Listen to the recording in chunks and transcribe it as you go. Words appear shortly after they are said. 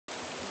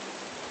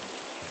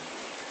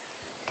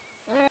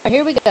Alright,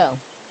 here we go.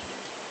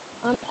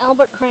 I'm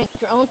Albert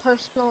Crank, your own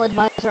personal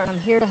advisor, and I'm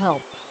here to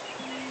help.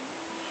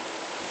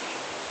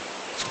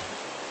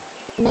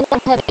 You may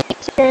not have any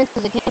experience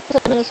as a campus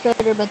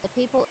administrator, but the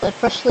people at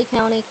Freshly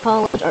County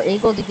College are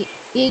eager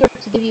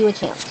to give you a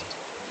chance.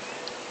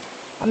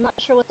 I'm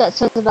not sure what that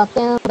says about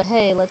them, but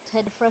hey, let's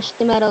head to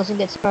Freshly Meadows and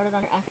get started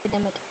on your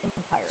academic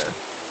empire.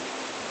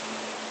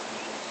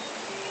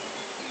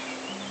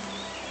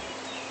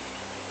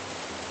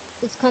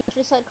 This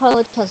countryside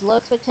college has low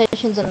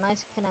expectations and a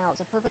nice canal.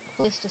 It's a perfect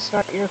place to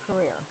start your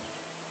career.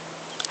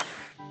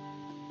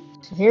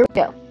 So here we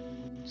go.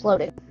 It's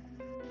loading.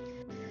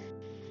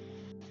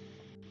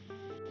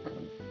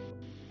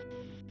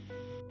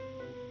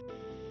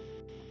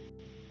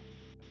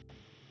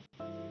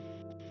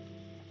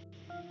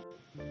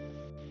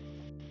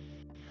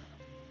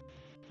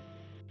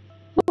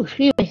 Oh,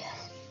 excuse me.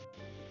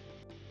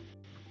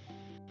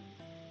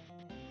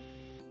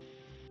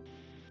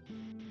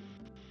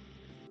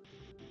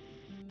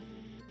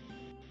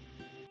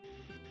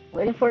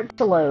 Waiting for it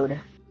to load.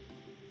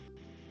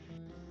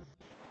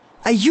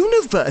 A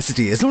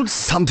university is not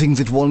something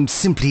that one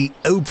simply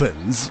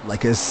opens,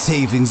 like a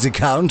savings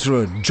account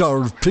or a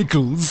jar of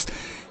pickles.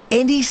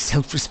 Any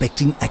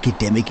self-respecting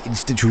academic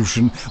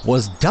institution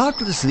was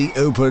doubtlessly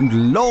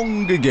opened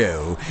long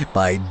ago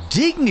by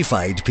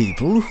dignified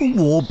people who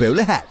wore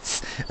bowler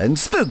hats and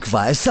spoke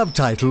via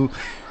subtitle.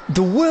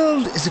 The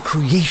world is a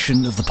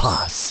creation of the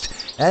past,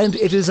 and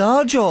it is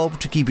our job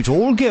to keep it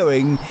all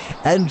going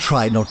and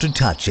try not to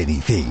touch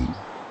anything.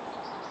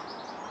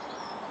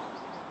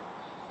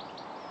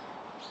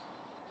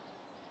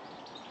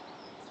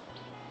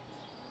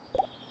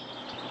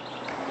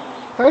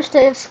 First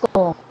day of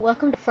school.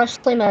 Welcome to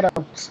Freshly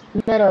Meadows,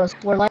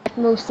 where life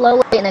moves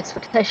slowly and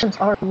expectations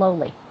are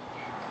lowly.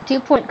 The 2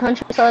 Point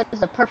countryside is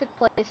the perfect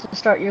place to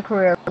start your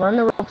career. Learn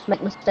the ropes,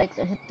 make mistakes,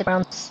 and hit the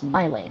ground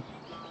smiling.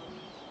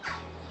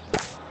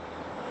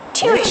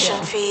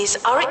 Tuition fees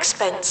are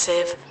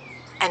expensive,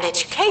 and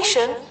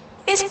education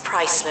is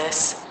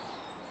priceless.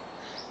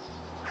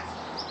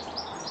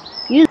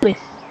 Excuse me.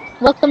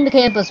 Welcome to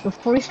campus.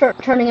 Before you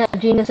start turning out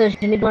geniuses,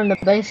 you need to learn the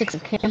basics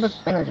of campus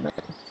management.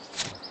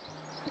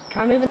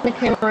 Try moving the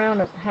camera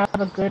around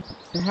and goodness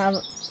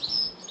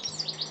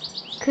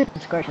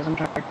gracious, I'm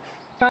tired.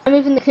 Try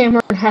moving the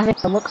camera and having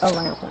a look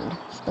around.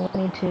 So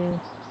we need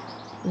to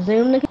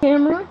zoom the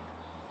camera.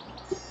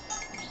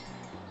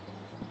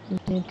 We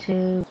need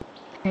to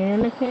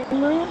pan the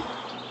camera.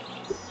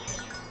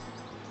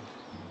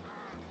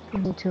 We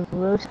need to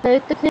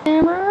rotate the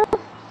camera.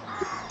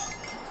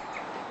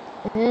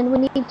 And we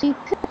need to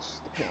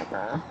pitch the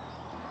camera.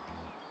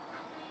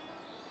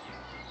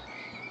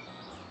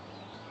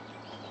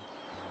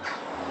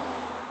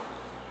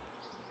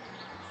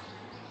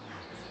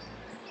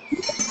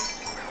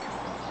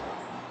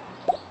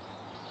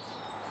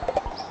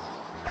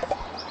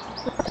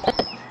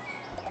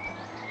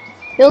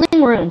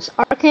 Building rooms.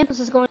 Our campus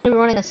is going to be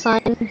running a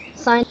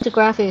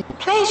scientigraphy.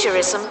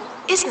 Plagiarism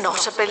is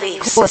not a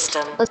belief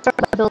system. Let's start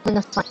by building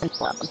a science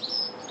lab.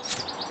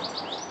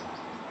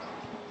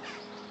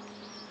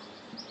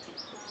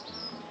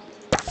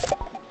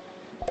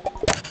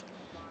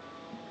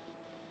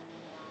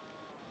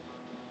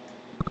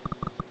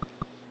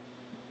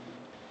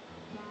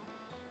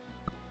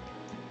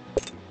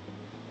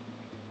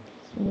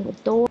 So we need a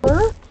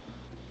door.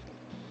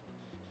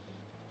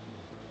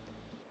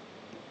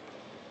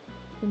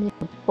 We need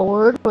a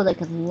board where they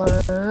can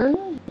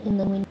learn, and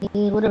then we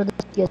need whatever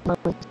this gizmo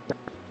is.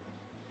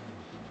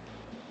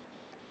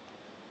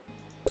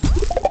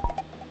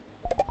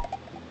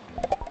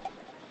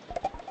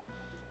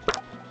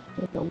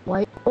 We need a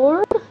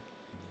whiteboard.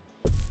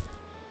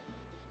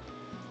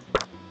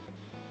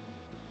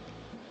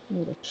 We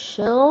need a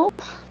shelf.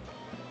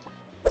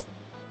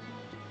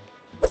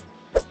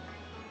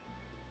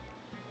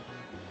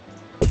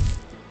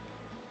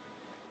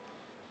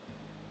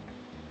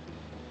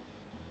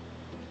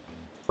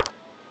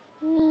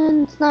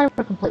 And it's not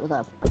ever complete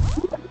without.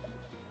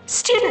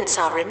 Students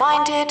are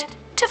reminded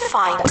to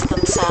find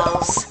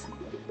themselves.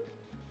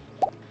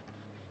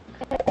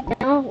 Okay,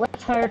 now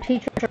let's hire a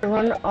teacher to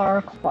run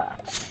our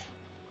class.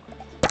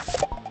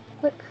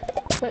 Click,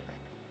 click.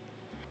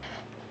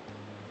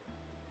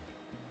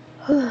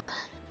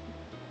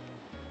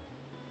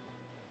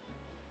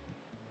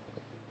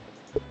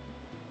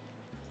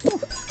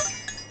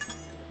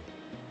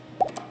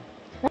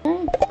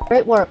 Okay,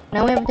 great work.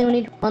 Now we have everything we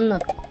need to run the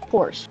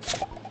course.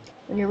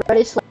 When you're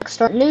ready, select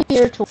Start New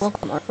Year to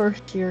welcome our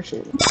first year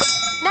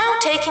students. Now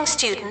taking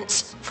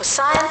students for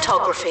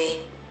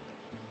scientography.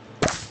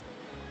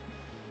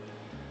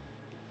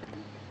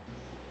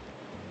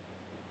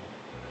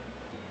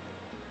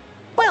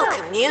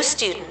 Welcome new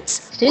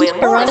students. We're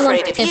more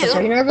afraid of you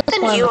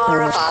than you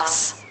are of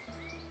us.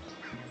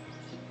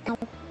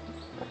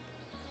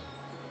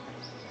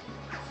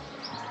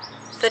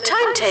 The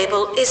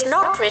timetable is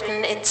not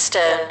written in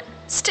stone.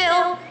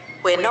 Still,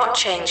 we're not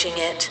changing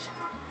it.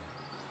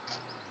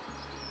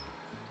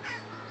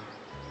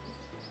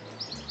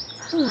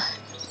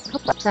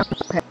 Hope that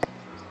sounds okay.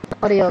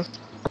 Audio.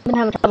 I've been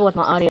having trouble with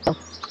my audio.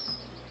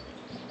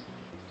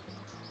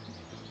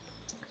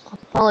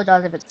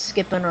 apologize if it's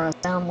skipping or I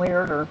sound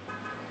weird or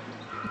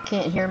you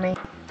can't hear me.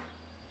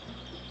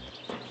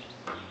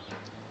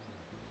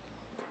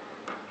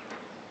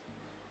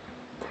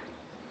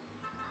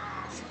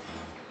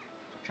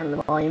 Turn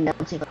the volume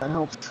down, see if that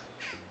helps.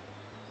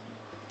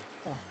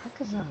 What the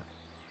heck is that?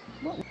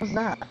 What was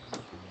that?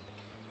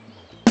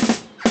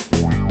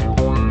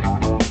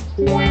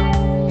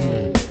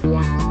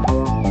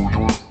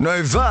 Now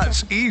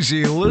that's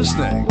easy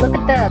listening. Look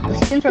at that. The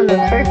students from the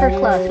very first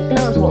class. Who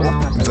knows what will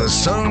happen? The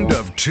sound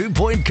of 2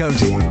 Point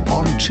County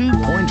on 2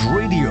 Point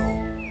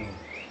Radio.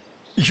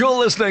 You're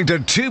listening to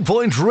 2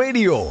 Point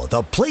Radio,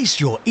 the place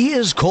your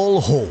ears call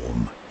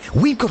home.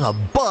 We've got a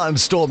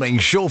barnstorming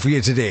show for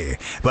you today,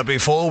 but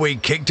before we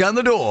kick down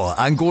the door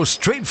and go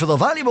straight for the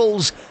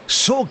valuables,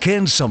 soak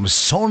in some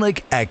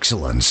sonic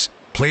excellence.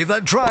 Play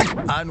that track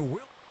and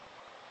we'll...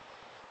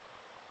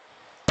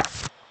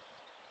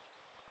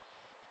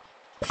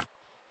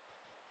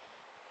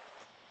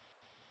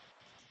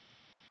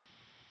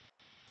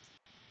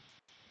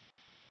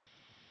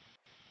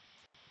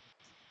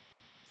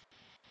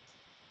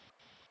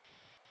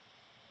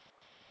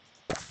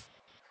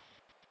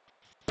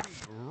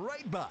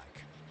 right back.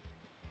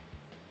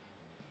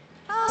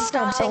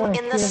 Starting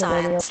in the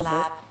science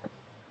lab.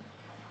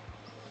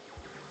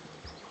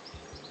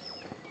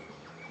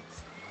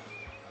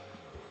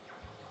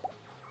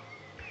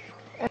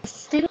 As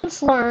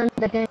students learn,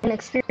 they gain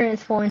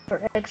experience points for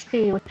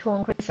XP, which will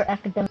increase their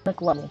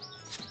academic level.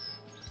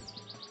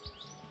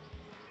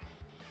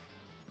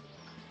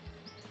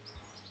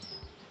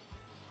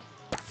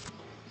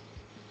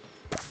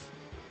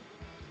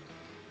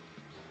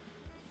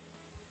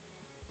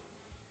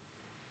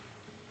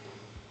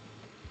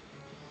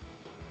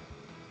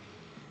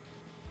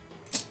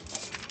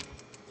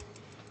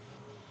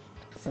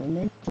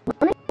 Money.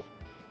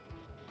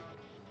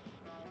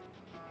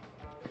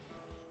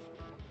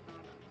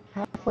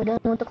 Halfway done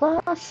with the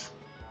class.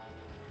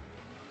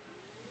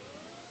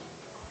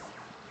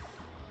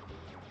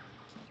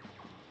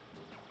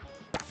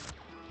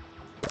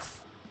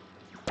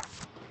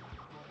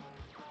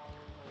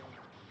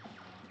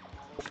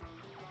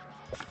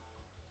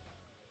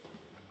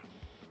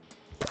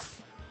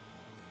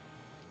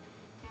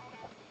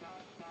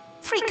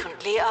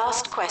 Frequently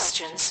asked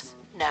questions.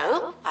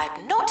 No,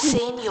 I've not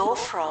seen your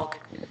frog.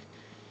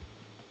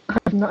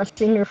 I've not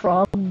seen your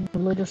frog. Did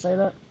we just say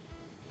that?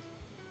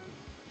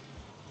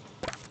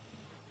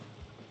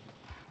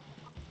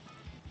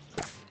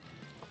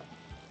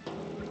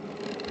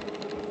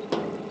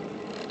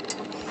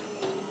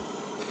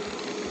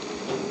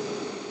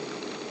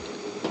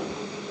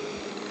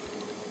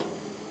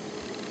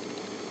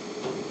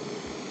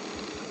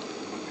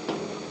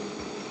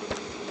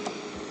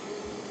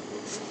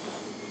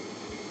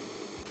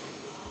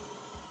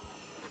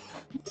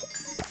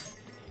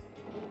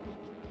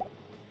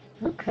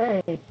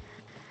 Okay.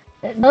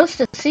 It most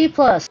a C+.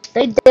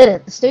 They did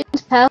it. The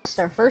students passed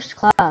their first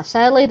class.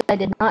 Sadly, they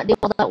did not do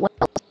all that well.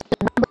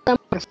 A number of them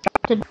were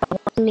distracted by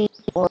one need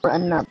or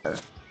another.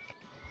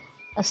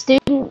 A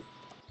student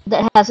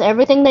that has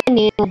everything they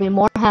need will be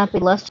more happy,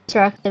 less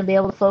distracted, and be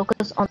able to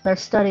focus on their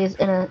studies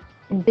in an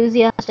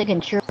enthusiastic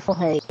and cheerful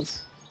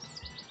haze.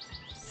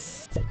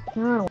 I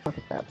don't look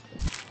at that.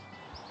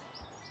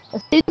 A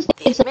student's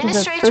needs such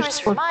as their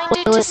first toilet,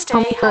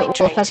 comfort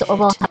will affect their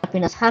overall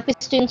happiness. Happy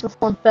students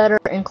perform better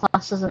in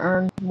classes and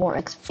earn more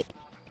XP.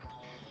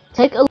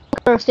 Take a look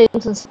at our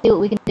students and see what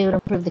we can do to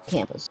improve the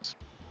campus.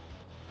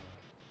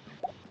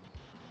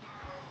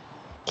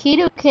 Key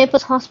to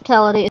campus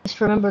hospitality is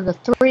to remember the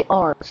 3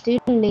 R's.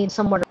 Students need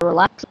somewhere to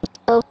relax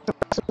themselves,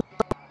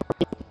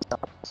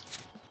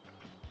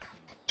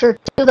 Sure, 2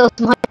 of those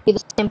might be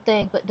the same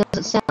thing, but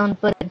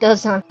it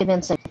does sound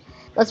convincing.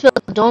 Let's build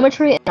a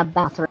dormitory and a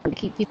bathroom to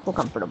keep people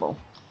comfortable.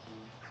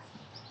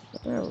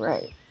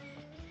 Alright.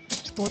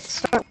 So let's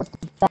start with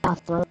the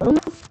bathroom.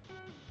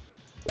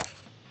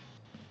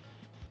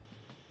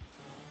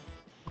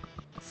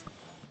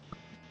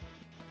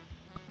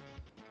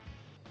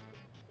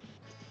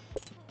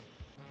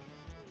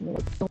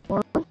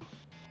 Door.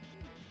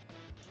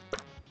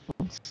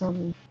 And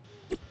some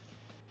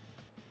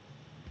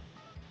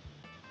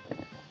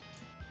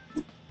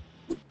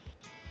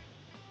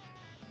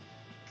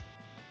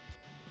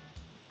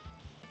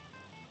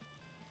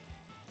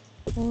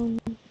one,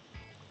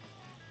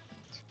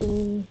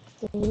 two,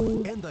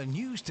 three. In the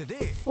news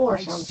today, 4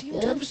 I sounds seem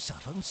good. to have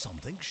sat on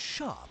something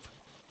sharp.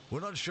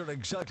 We're not sure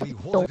exactly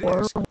what it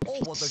is or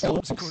what the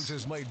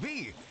consequences might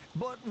be,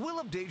 but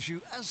we'll update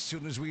you as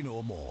soon as we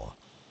know more.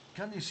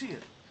 Can you see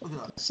it? Look at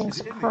that. Sinks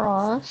Is it in me?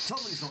 across. Tell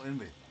me it's not in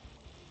me.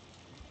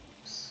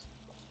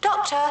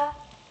 Doctor,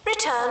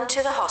 return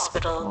to the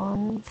hospital.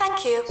 1,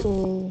 Thank you.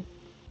 2,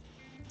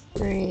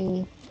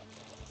 3,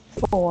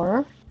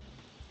 4.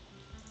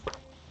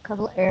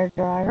 Couple of air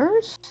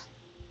dryers.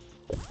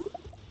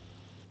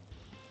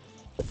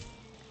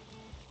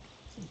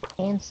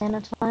 Hand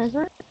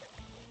sanitizer.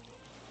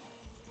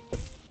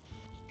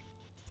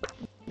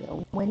 A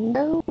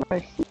window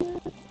right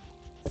here.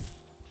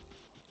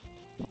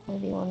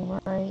 Maybe one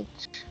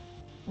right.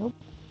 Nope.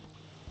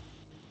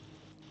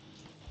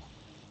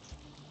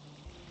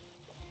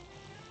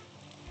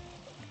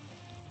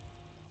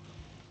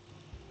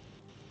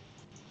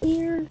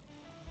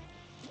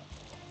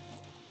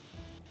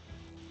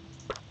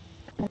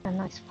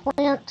 nice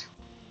plant.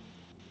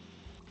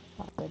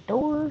 Out the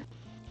door.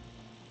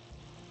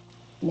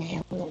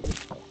 Now we don't need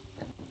that.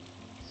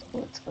 So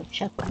let's go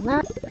check on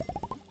that.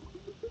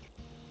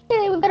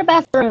 Hey, we've got a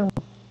bathroom.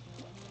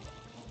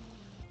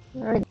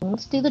 Alright,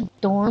 let's do the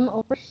dorm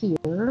over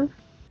here.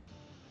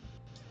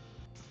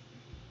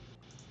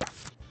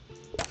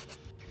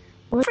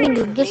 We're going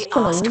to do this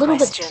one a little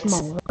bit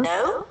smaller.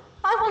 No,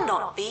 I will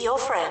not be your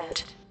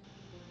friend.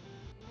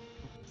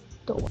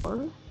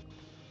 Door.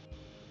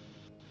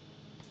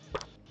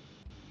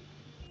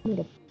 Need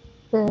a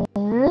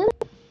bed.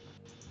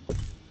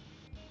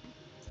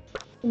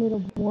 Need a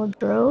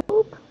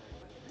wardrobe.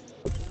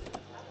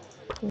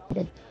 Need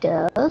a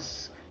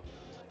desk.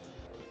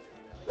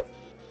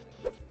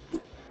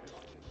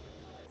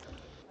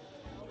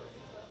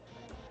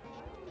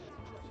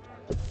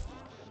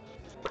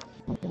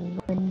 Need a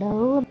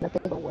window. A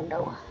big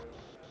window.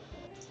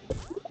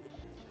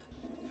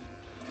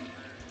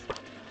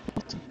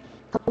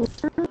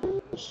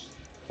 Posters.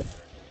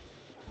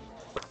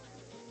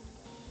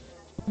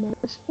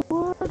 Notice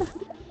board.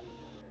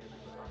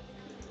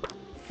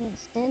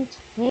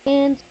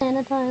 Hand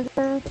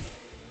sanitizer.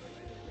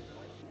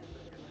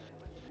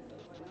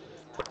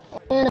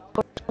 And of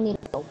course we need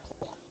a gold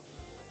plant.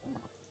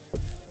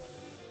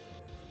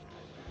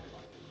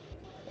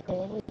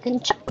 And we can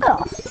check it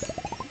off.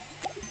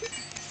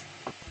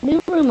 New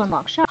room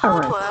unlocked, shower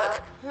Hard room.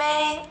 work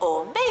may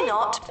or may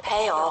not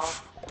pay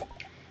off.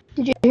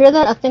 Did you hear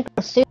that? I think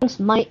our students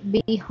might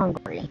be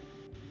hungry.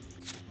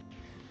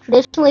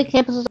 Traditionally,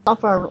 campuses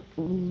offer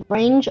a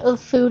range of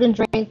food and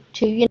drink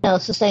to,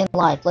 sustain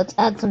life. Let's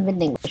add some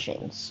vending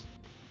machines.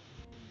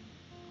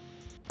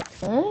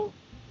 Okay.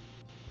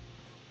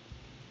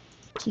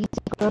 Cheesy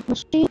grub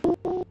machine.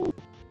 Put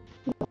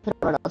it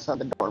right outside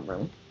the dorm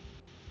room.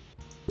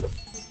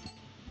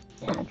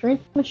 And a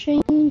drink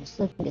machine,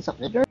 so we can get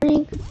something to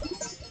drink.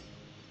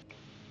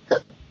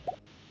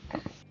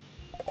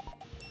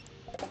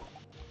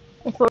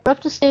 If we're up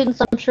to students,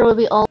 I'm sure we'll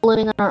be all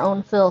living in our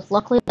own filth.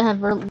 Luckily, I have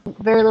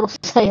very little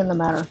say in the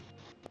matter.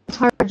 Let's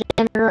hire a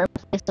janitor and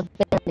place a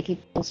band to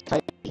keep things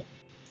tidy.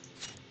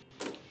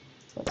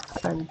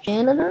 Let's hire the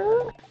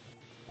janitor.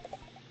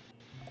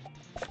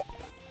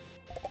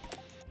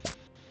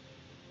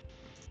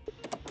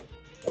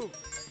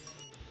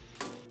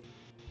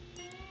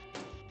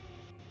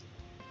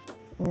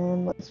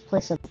 And let's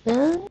place a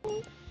bed.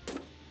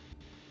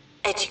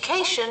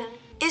 Education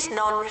is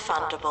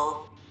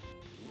non-refundable.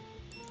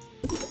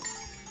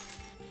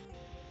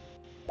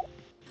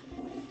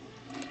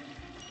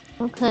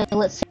 Okay,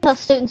 let's see how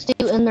students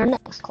do in their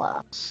next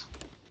class.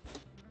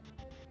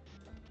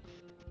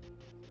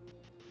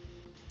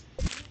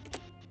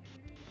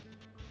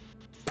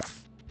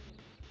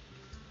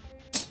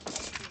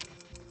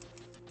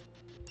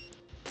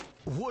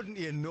 Wouldn't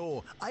you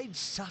know, I'd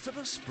sat on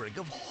a sprig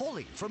of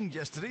holly from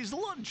yesterday's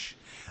lunch.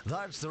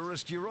 That's the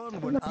risk you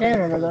run when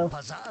adding a little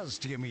pizzazz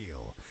to your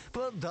meal.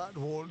 But that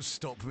won't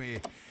stop me.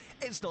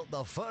 It's not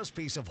the first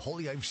piece of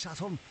holly I've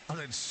sat on, and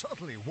it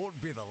certainly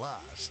won't be the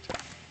last.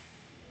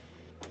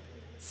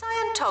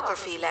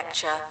 Scientography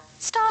lecture,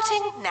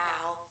 starting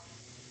now.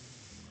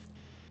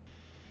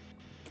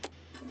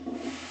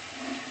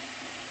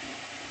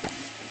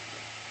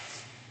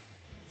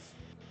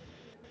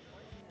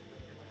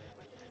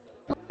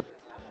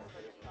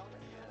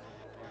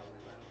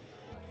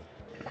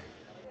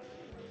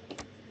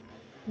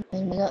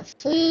 And we got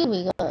food,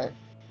 we got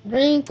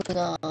drink, we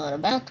got a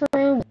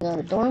bathroom, we got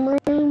a dorm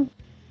room.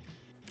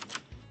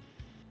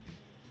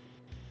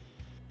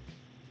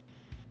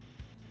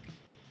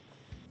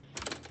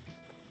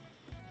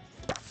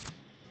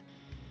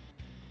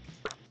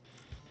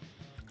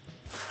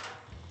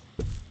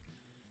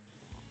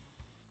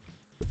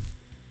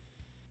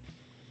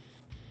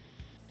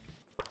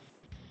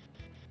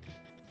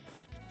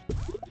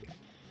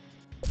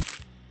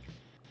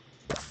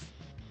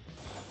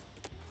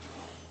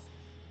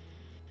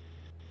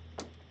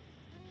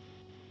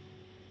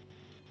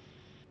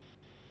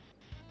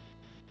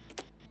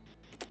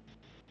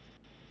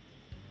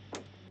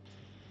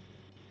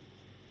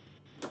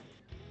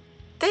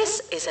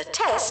 This is a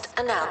test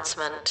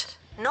announcement,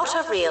 not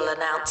a real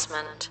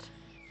announcement.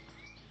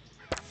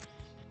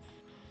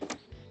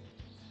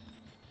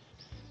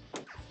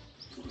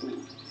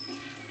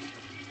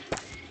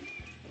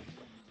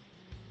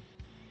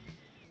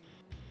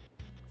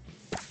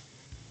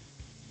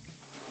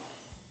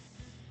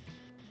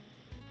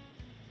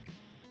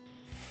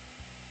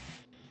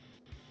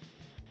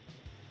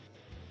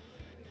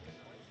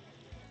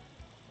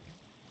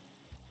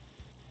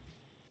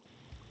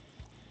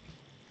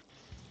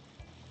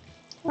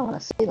 I want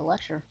to see the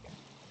lecture.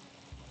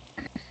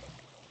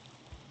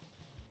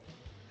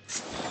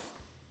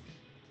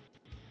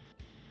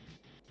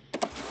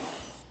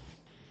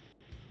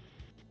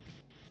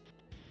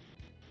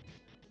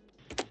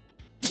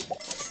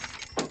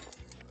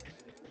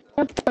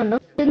 No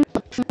students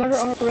are smarter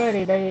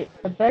already.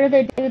 The better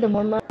they do, the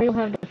more money you'll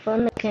have to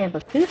fund the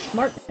campus. Who's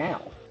smart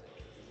now?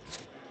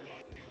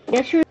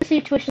 Yes, you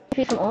receive tuition fee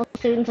XP from all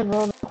students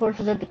enrolled in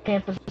courses at the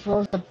campus, as well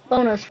as a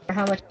bonus for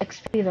how much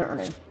XP they're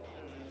earning.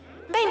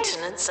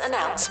 Maintenance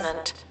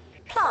announcement.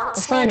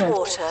 Plants need Assignment.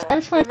 water,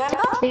 Satisfying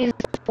remember? these is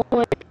one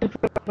way to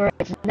improve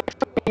grades.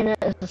 Next on the unit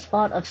is the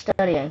spot of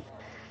studying.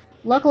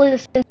 Luckily, the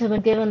students have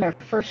been given their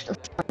first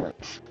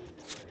assignments.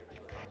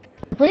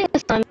 Completing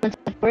assignments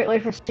is a great way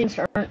for students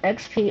to earn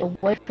XP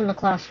away from the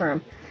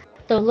classroom.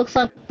 Though it looks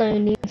like they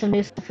need some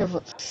new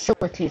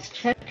facilities.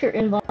 Check your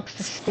inbox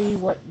to see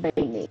what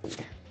they need.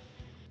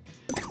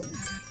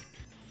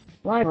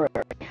 Library.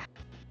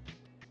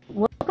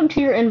 Welcome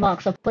to your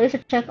inbox. A place to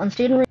check on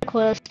student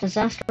requests,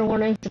 disaster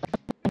warnings, and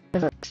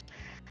visits.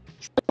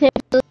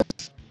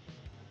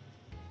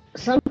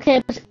 Some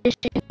campus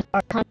issues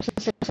are time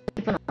sensitive, so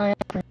keep an eye out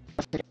for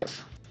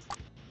messages.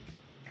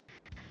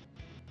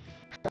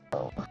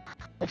 So,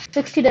 there's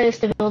 60 days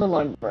to build a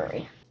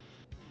library.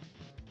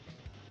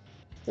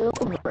 Build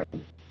a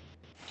room.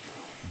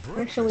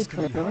 Where shall we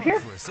put it? Over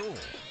here?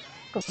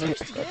 Over here.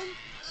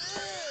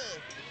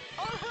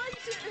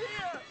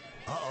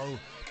 Uh-oh,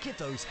 give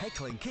those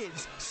heckling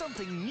kids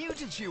something new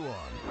to chew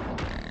on.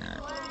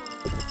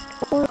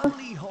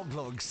 Only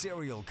Hoglog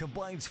cereal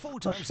combines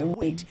 4 times the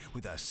weight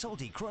with a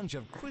salty crunch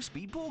of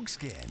crispy bog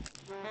skin.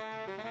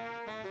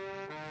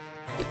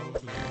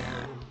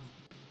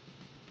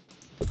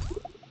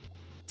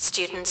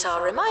 Students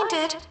are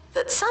reminded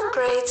that some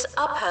grades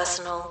are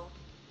personal.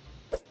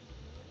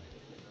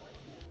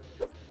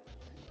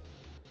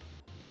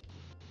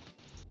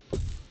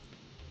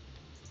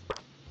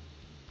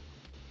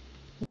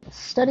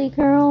 Study,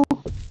 Carol.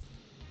 Of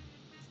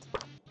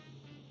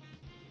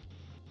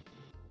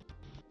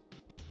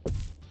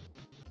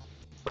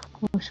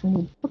course, we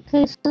need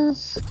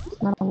bookcases.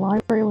 It's not a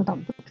library without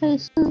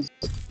bookcases.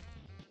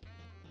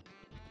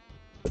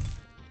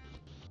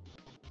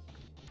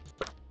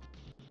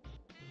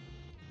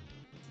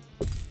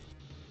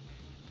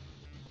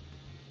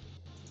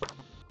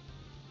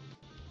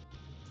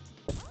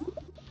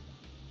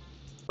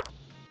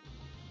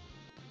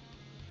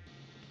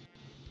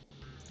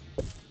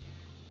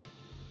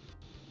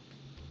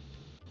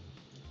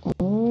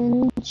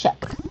 And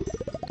check.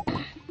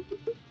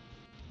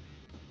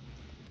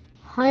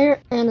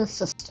 Hire an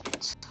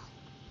assistant.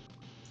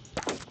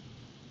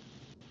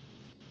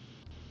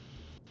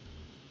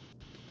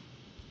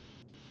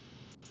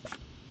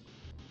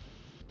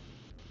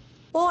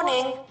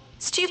 Warning,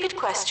 stupid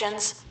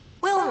questions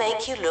will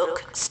make you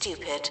look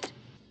stupid.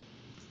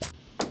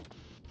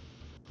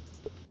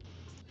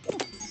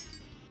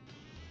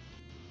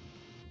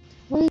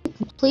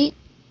 Complete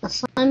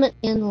assignment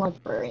in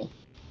library.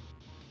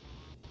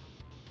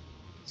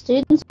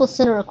 Students will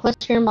send a request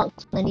to your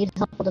inbox when they need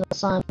help with an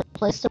assignment.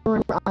 Place the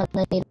remember item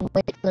they need and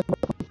wait for them to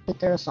complete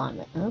their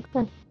assignment.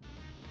 Okay.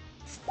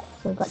 So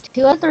we've got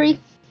 2 out of 3.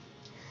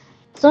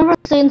 Some of our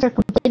students are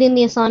completing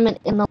the assignment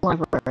in the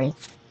library.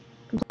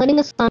 Completing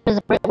the assignment is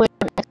a great way to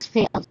earn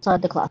XP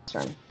outside the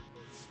classroom.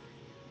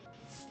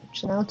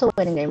 So now it's a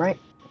waiting game, right?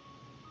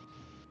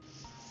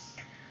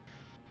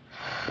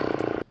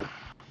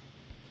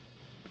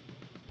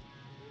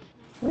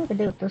 What do I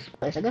do with this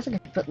place? I guess I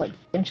could put like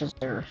benches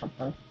there or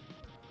something.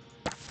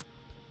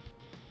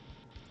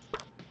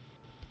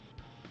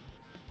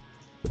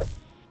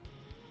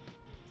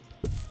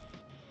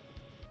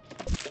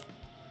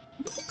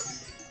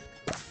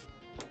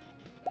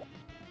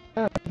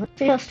 Let's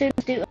see how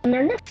students do in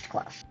their next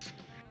class.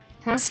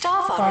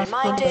 Staff are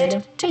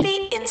reminded to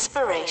be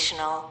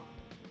inspirational.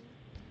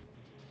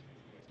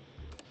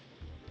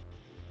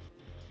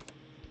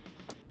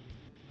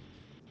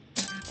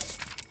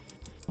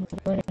 Oops.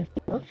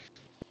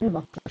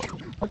 Inbox.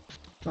 Oops.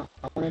 Not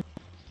wanted.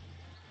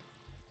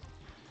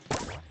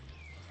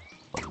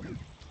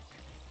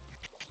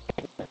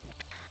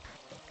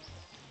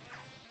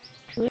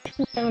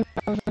 Tuition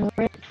 7,000,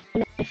 rent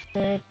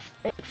 296,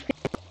 XP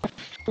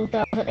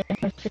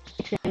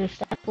 2,862,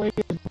 staff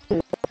wages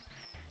boo.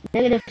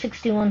 Negative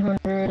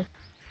 6,100,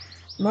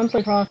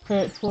 monthly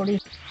profit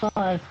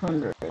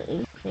 4,500.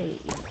 Okay.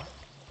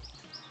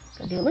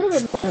 Gotta do a little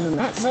bit better than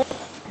that, but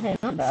hey,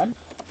 not bad.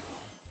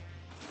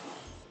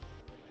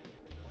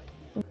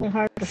 It's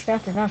hard to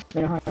staff the house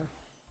to hire.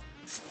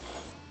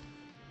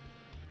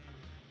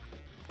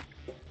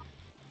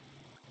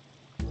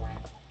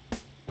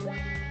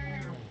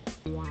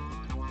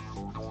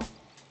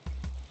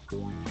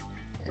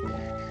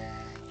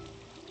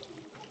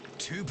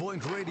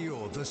 Two-Point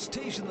Radio, the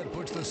station that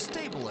puts the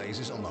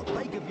stabilizers on the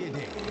back of your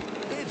day.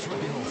 It's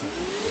Ricky Holton.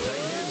 The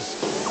time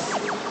is...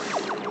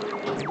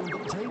 Anyone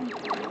got the time?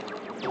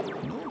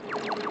 No?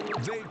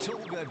 They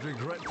told me I'd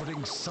regret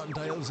putting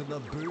sundials in the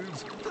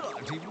booths. There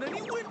aren't even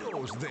any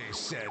windows, they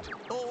said.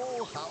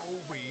 Oh, how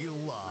we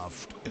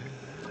laughed.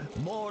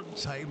 More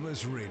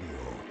timeless radio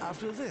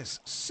after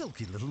this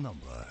silky little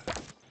number.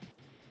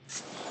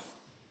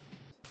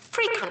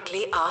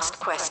 Frequently asked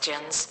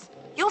questions.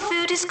 Your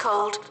food is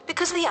cold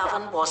because the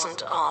oven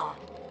wasn't on.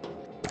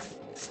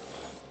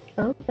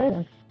 Okay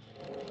then.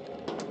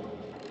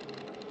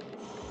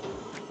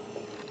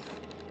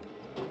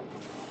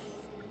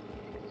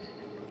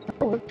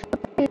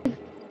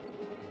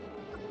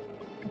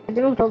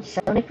 doing good.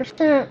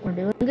 70%. We're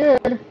doing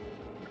good.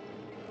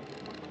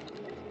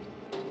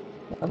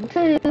 Level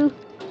 2.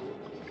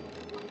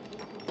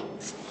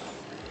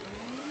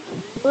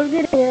 We're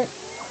getting it.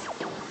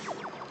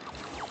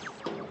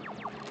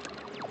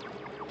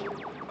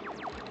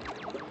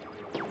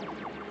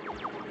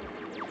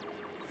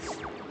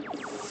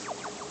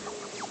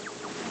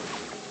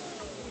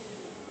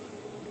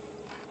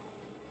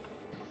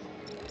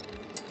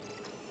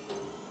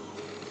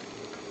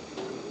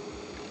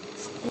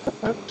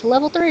 Up to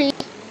level 3.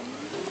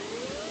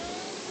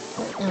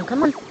 Now,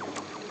 come on.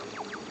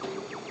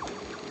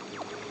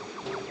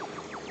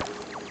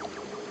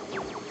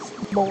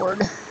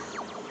 Bored.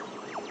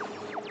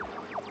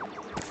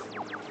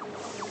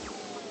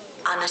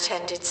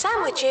 Unattended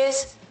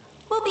sandwiches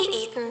will be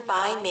eaten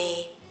by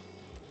me.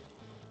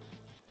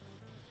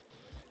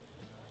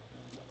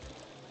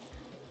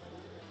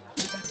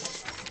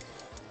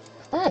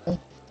 Hey.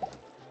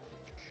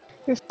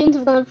 Your students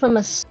have gone from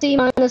a C-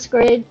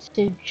 grade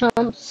to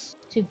chumps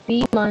to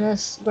B-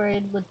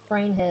 grade with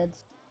brain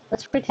heads.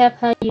 Let's recap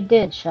how you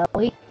did, shall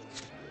we?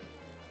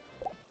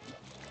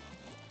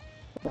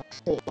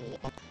 Let's see.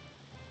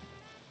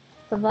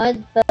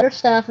 Provide better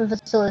staff and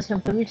facilities to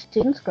improve your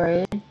students'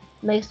 grade.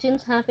 Make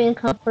students happy and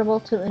comfortable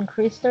to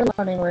increase their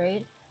learning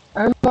rate.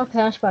 Earn more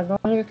cash by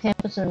growing your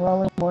campus and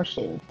enrolling more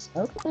students.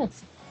 Okay.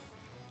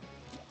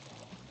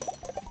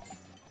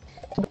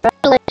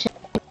 Congratulations.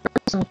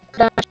 Some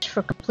cash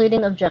for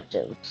completing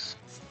objectives.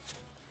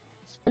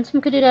 Spend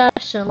some Kudu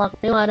Dash to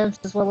unlock new items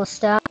as well as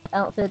staff,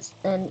 outfits,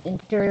 and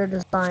interior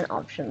design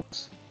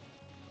options.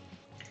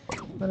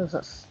 What is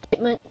this?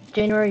 Statement,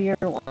 January year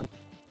 1.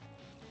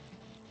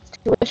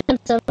 Tuition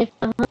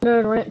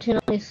 7,500, rent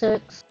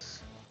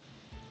 296.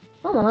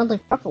 Oh, my monthly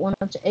profit went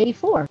up to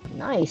 84.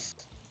 Nice.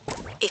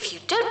 If you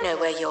don't know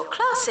where your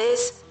class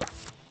is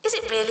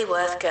it really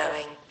worth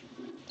going?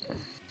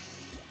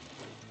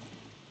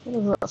 What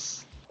is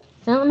this?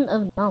 Fountain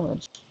of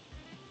Knowledge.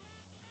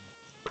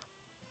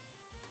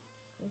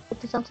 Can we put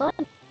this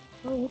outside?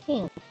 Oh, we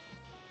can.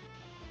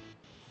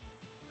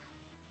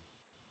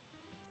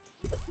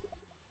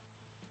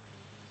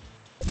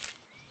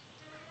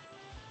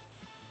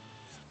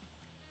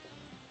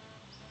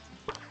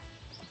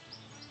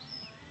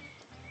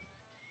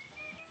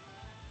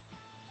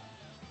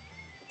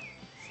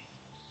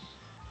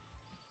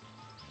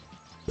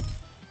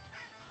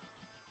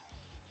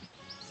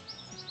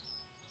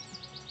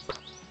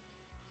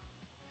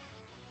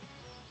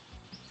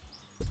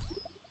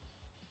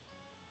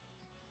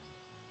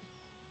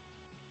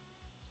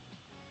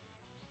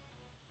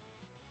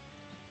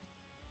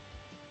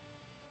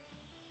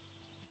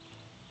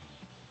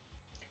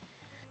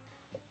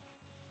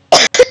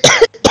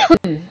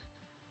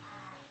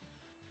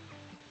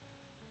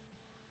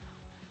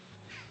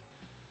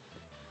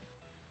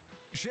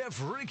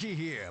 Chef Ricky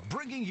here,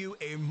 bringing you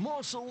a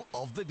morsel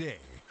of the day.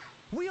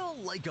 We all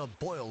like a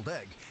boiled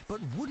egg, but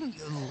wouldn't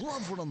you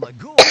love one on the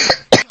go?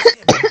 Just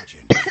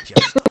imagine,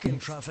 you're stuck in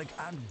traffic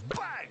and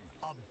bang!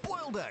 A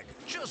boiled egg,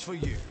 just for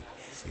you.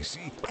 You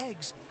see,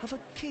 eggs have a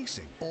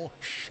casing, or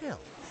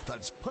shell,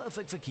 that's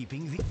perfect for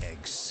keeping the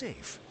eggs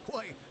safe.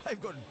 Why,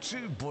 I've got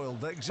 2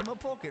 boiled eggs in my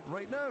pocket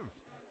right now.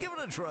 Give it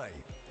a try.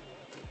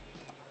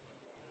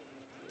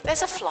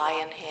 There's a fly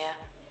in here.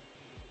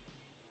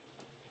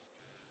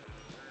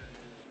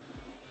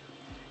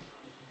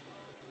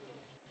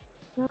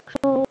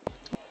 Natural,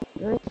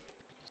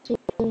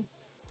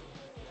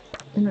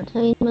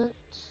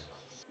 entertainment,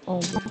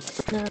 all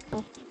locked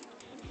now.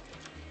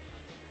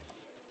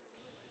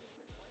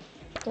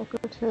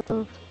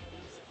 Decorative.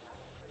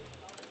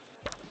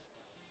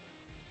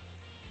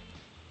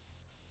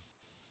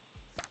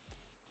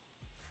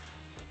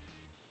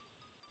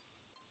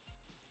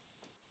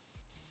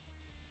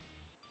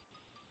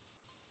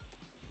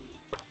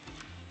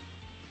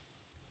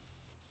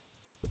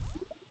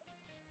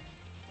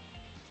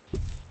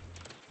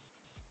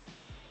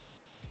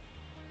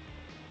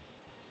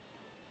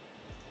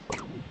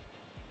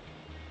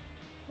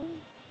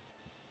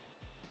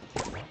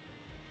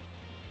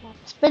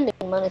 Spending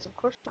money is of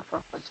course my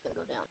profit's gonna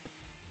go down.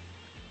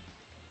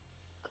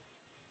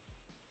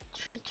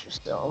 Treat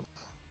yourself.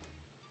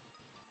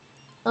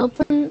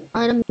 Open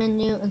item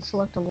menu and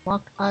select a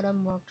locked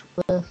item marked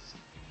with.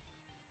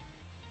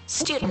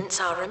 Students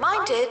are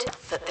reminded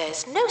that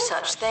there's no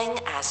such thing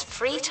as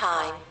free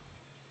time.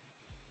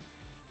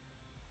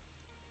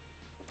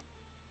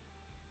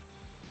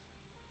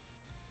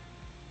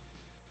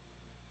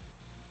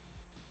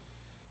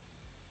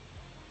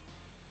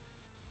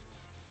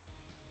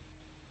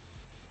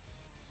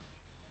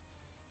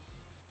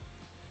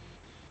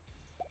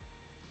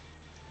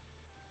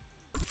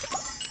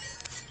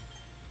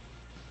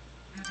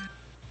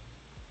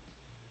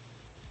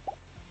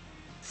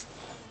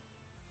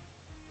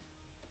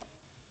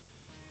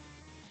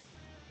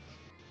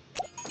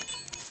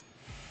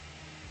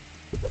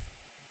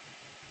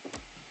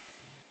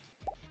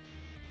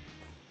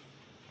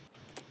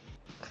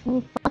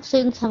 Okay, 5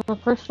 students have a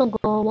personal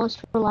goal, wants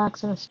to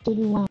relax in a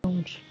student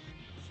lounge.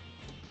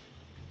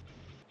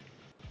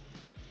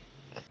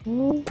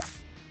 Okay.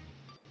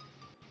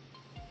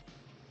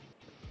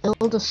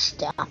 Build a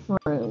staff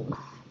room.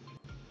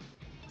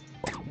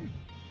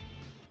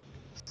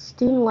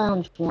 Student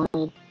lounge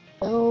wanted.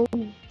 Build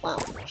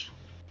lounge.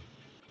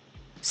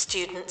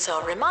 Students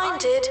are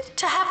reminded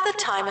to have the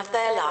time of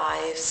their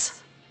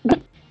lives.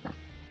 The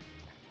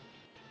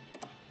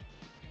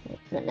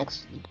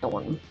next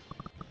dorm.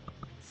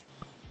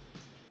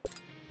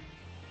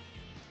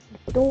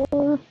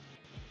 Door.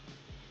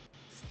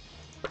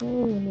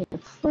 And we need a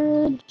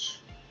fridge.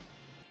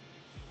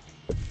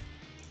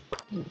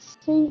 And a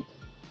sink.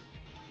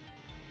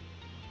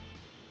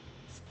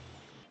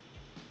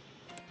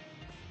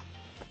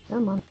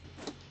 Come on.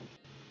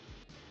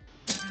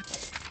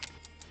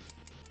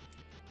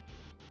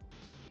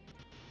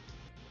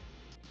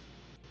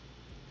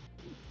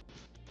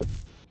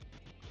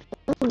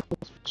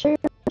 Chairs.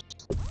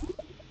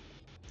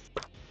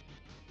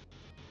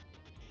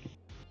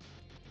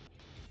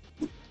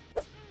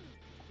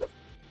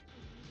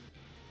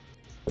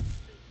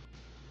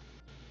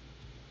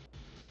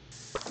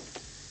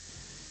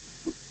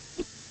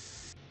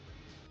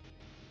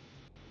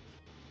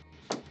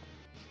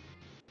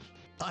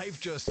 I've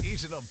just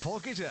eaten a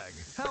pocket egg.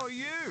 How are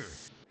you?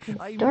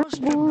 I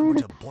must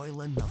remember to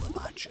boil another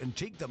batch and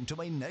take them to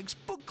my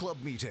next book club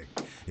meeting.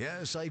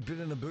 Yes, I've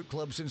been in a book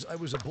club since I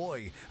was a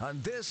boy,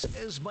 and this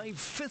is my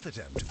 5th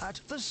attempt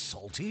at The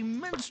Salty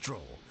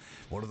Minstrel,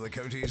 one of the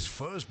county's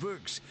first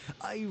books.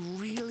 I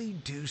really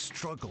do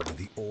struggle with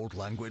the old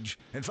language.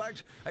 In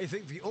fact, I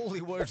think the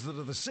only words that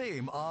are the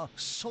same are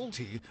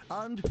salty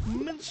and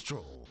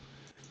minstrel.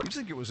 You'd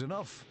think it was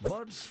enough,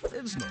 but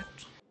it's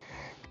not.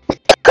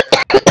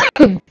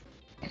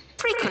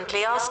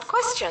 Frequently asked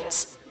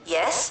questions.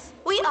 Yes,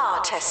 we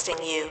are testing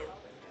you.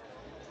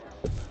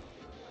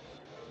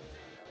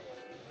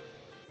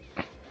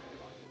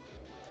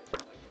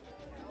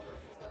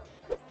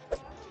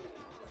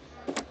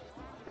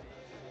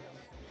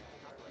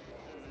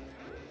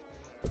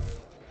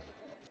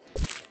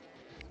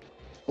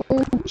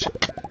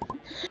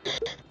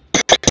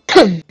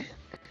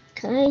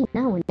 Okay,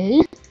 now we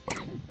need.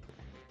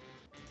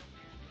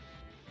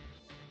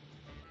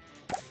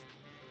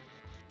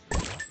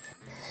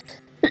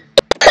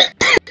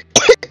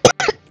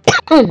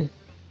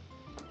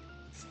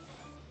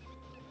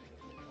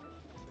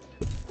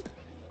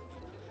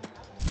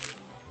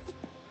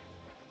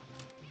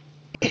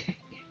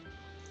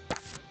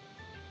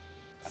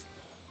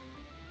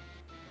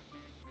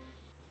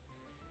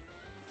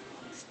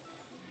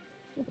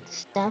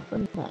 Staff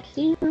room back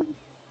here.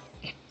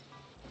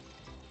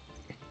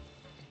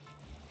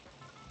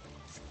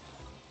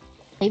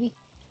 Maybe.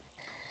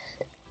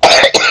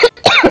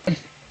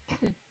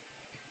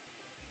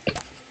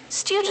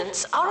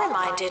 Students are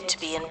reminded to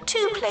be in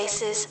 2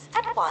 places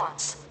at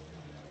once.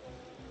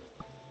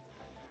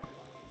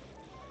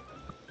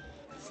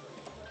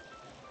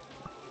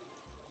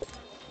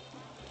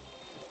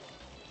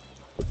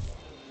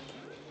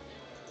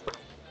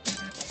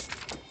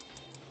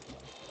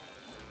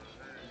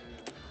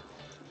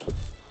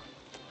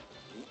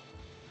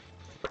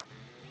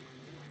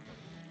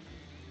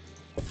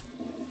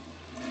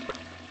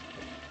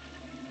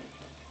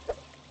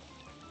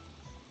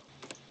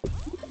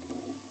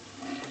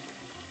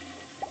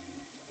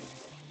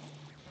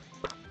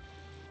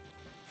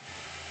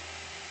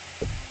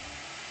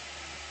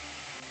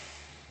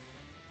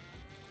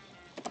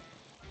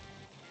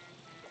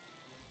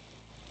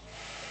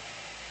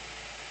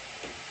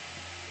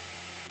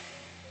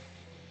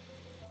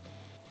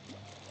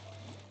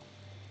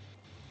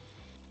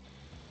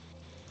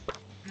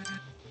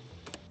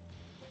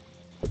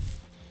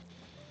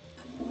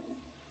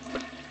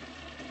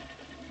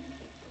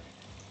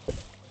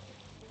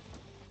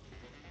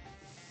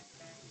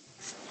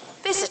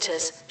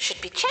 Visitors should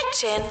be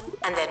checked in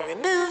and then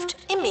removed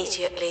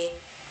immediately.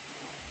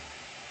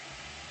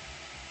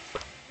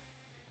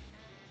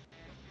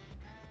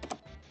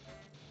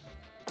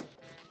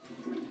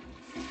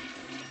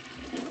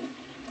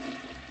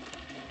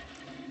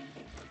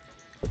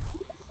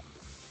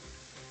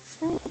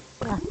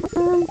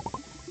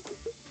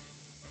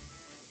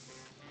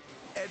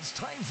 It's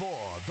time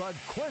for the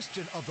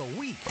question of the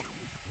week.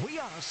 We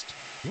asked,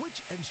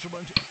 which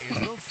instrument is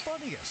the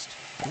funniest?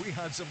 We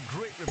had some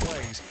great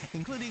replies,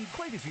 including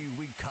quite a few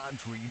we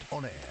can't read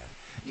on air.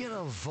 You're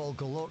a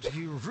vulgar lot,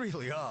 you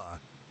really are.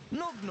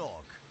 Knock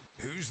knock.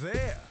 Who's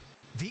there?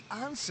 The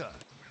answer.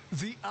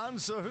 The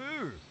answer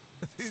who?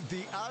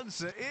 The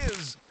answer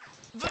is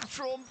the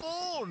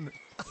trombone.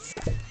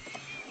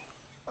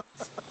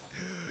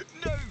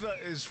 Now that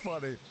is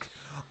funny.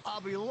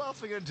 I'll be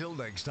laughing until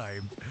next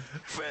time.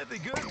 Fare thee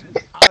good,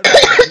 and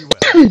fare thee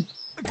well.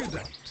 Good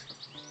night.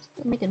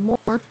 We're making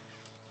more.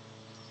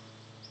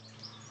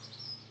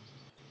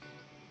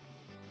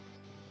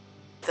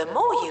 The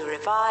more you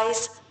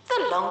revise,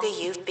 the longer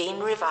you've been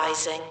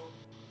revising.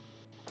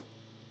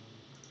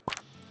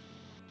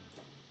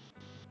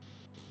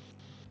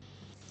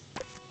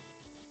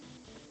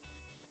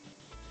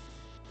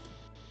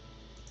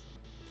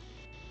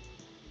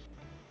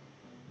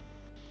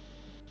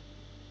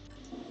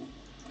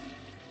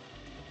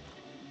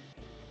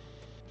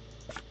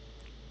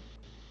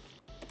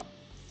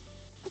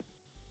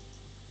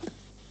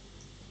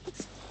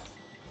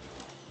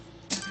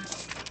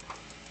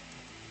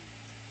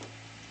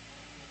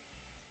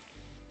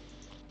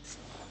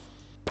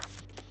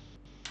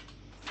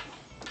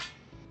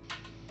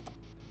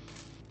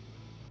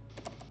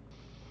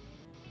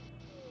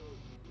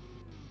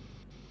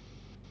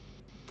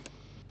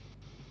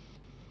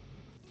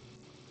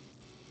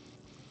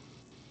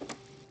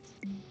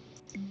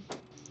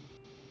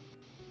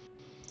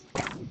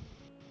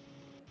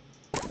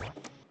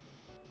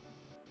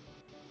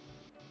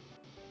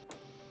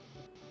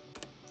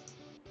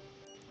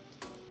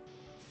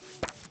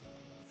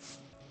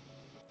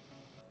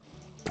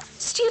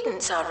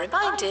 Students are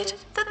reminded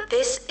that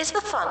this is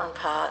the fun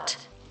part.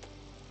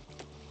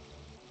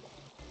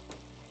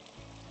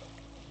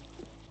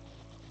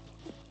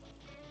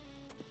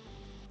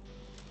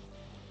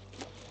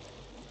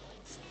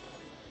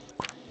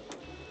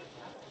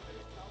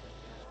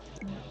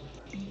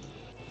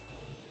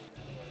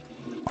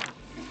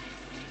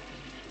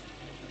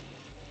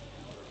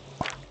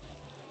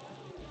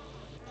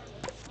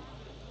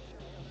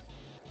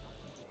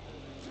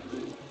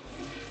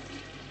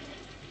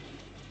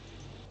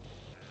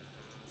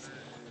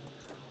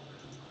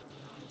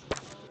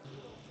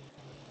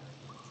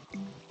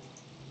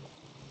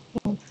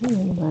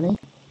 Anybody?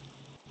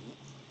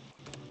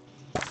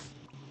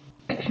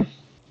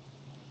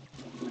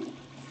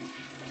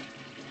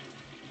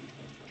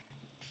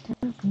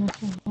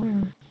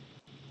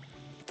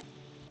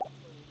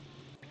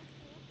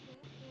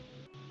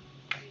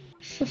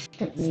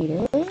 Assistant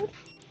meeting.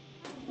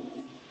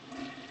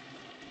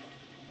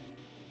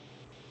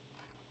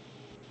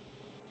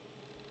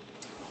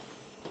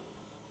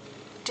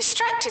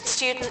 Distracted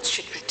students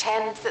should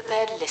pretend that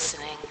they're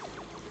listening.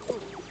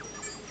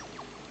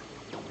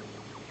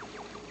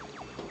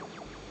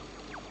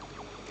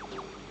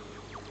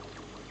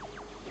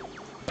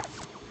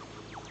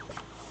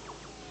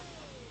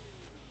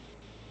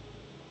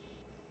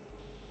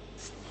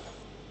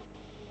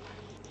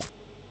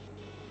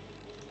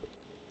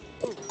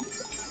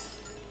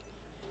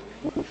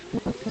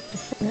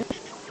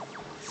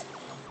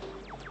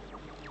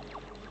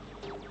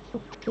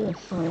 To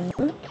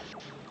assignment.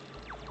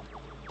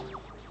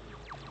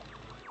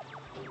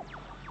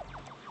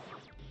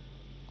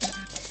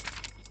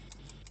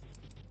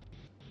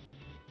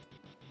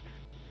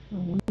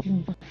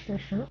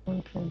 Session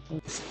on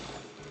campus.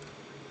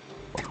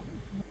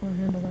 I'll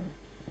handle that.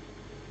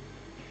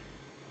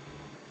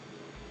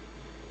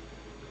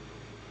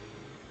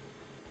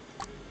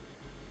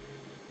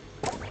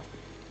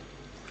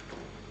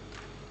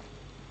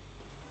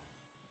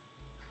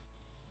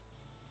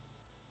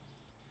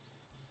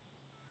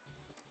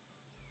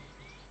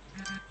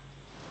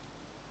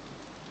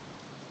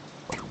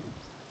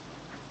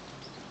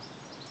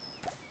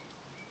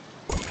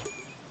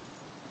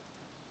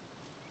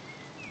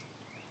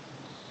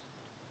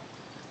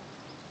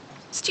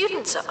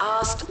 Students are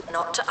asked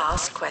not to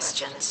ask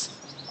questions.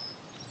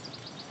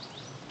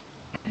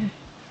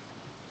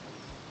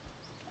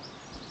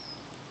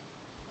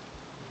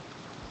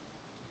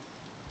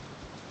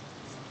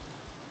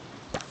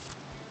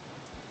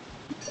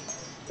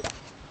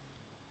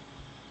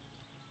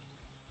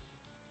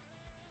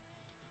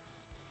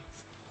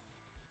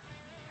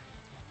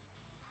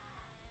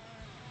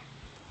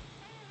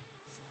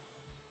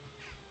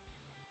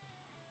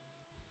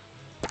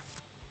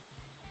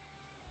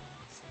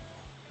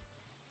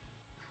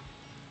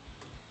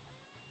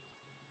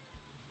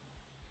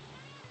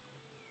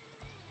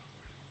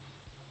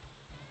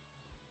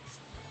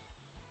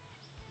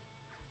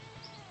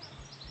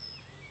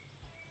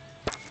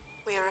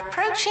 We are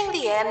approaching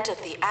the end of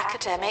the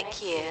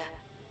academic year.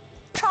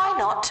 Try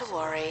not to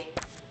worry.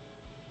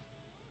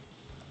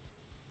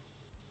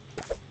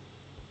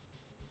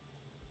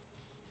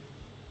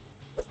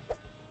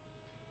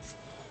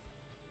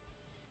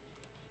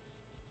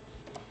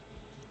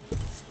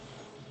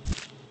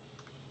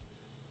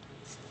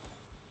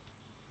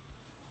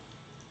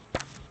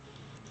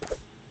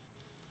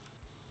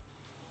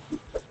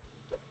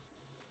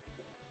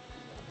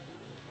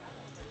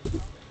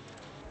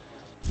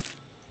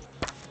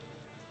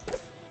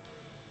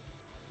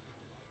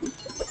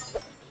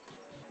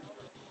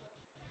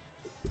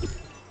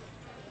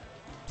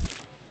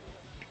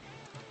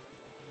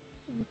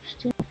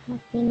 Student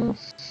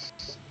happiness.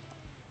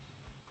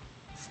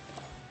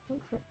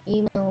 Look for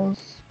emails.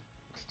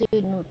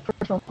 Student with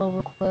personal pull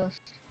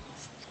request.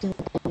 See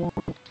what they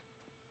want.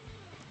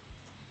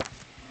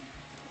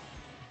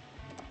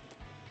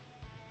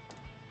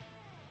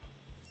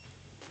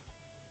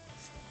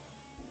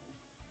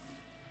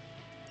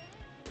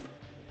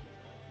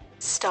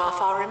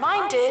 Staff are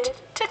reminded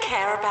to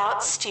care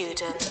about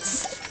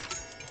students.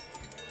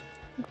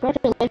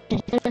 Congratulations,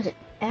 you finished the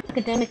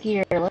academic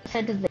year. Let's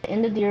head to the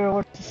end of the year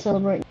awards to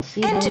celebrate and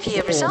see End how of you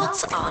year did.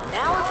 results are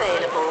now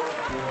available.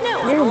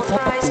 No Year one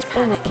unauthorized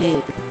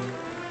overview. panicking.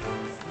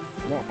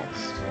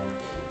 Next.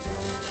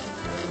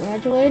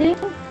 Graduating.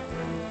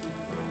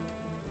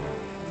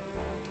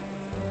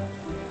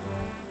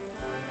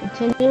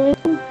 Continuing.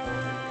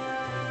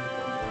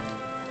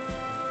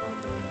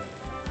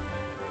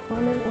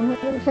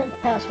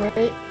 100% pass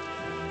rate.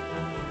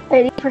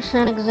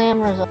 80%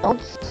 exam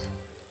results.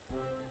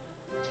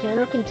 10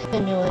 are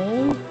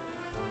continuing.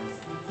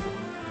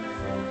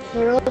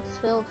 0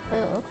 failed.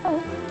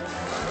 Okay.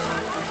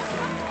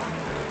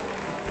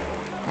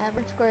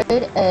 Average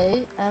grade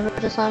A.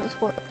 Average assignment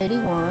score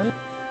 81.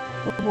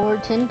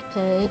 Reward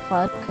 10K,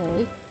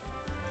 5K.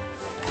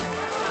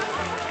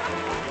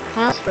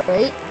 Pass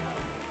rate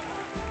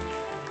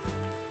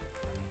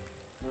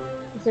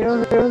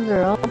 0, 0,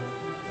 0.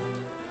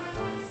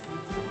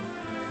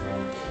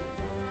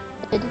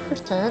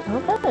 80%.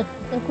 Okay. I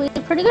think we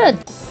did pretty good.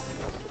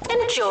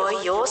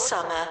 Enjoy your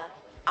summer.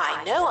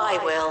 I know I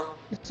will.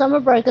 The summer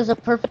break is a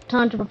perfect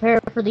time to prepare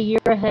for the year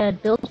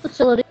ahead. Build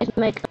facilities,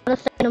 make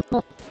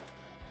unsustainable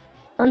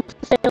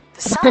The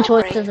design summer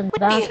choices, break and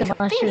would be a bask in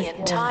last year's convenient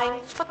glory.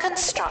 time for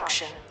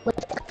construction.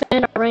 Let's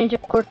expand our range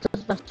of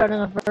courses by starting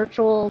a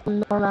virtual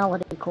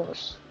normality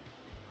course.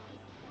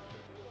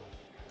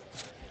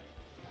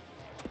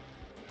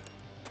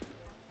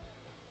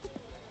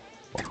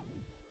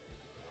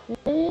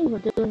 Okay, we're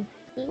doing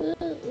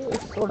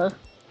good, sorta.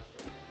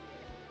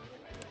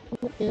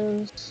 What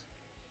is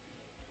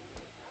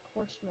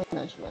course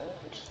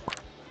management?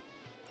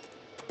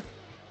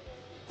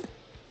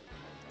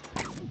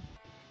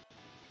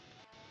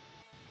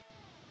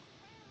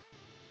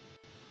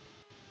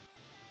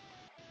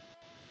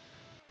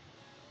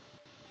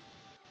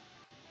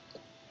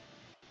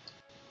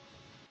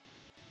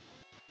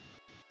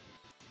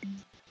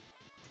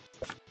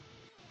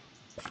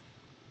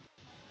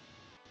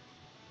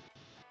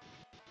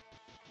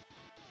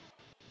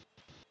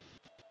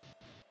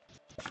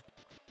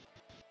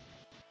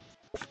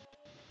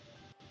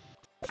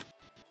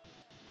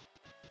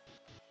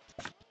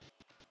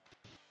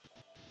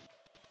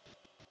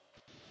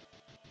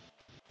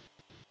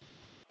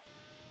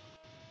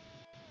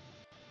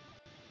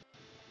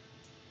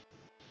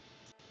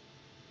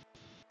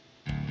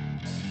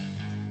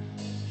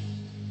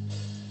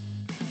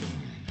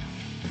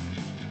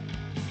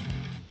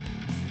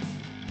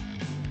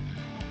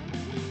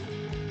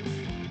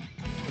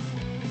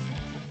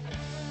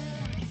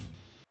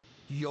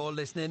 You're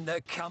listening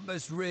to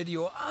Campus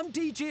Radio. I'm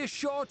DJ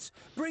Shorts,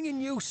 bringing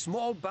you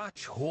small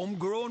batch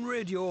homegrown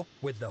radio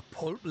with the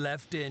pulp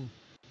left in.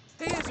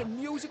 Here's a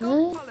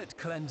musical palate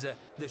cleanser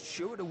that's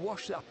sure to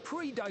wash that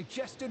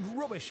pre-digested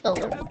rubbish out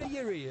of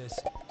your ears.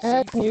 See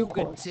Add if new you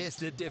can course.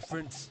 taste the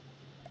difference.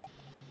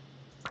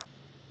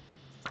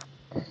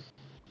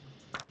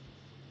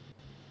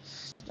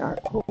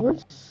 Start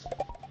course.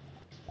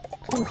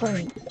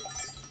 Confirm.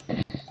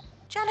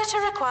 Janitor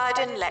required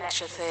in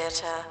lecture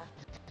theatre.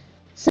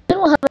 Soon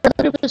we'll have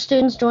another group of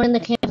students join the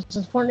campus. It's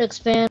important to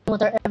expand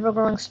with our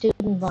ever-growing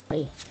student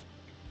body.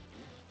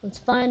 Let's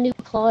find new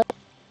plot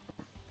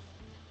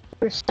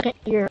for second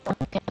year on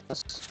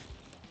campus.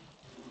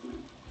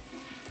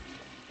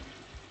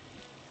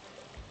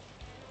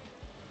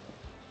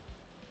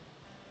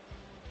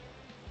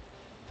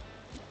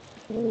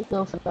 Here we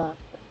go for that.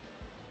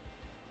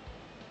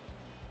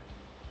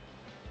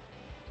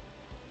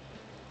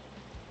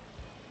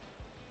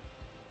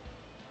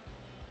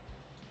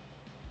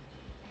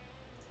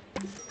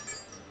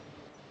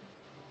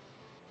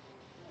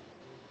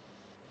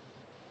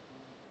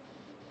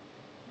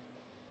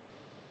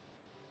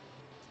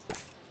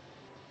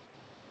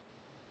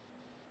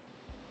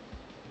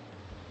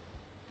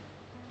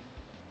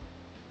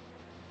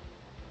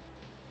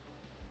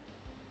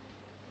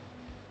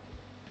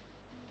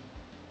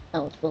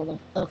 Oh, it's building.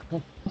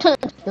 Okay.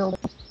 It's building.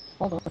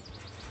 Hold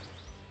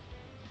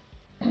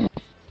on.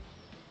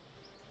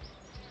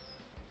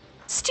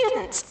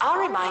 Students are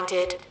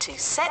reminded to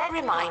set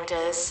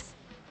reminders.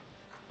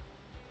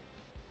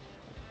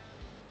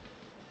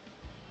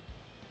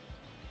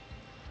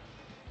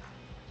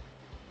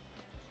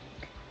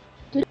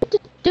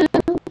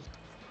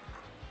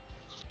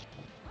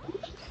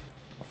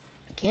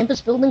 Campus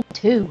building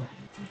 2.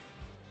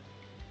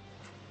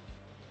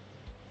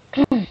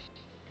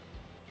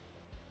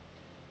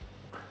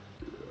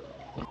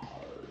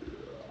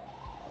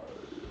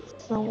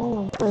 So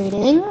while we're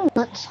waiting,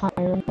 let's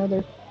hire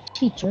another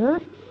teacher.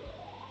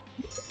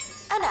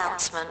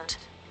 Announcement.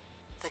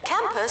 The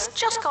campus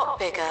just got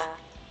bigger,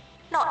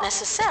 not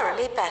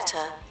necessarily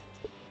better.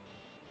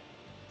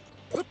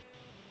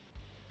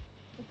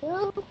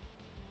 Well,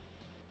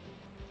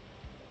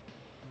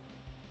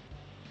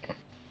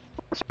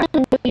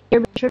 starting the new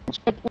year, be sure to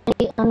check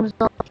any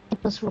unresolved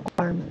campus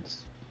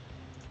requirements.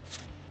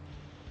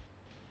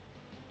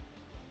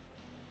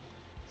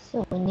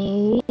 So we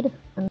need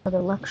another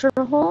lecture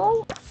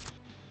hall.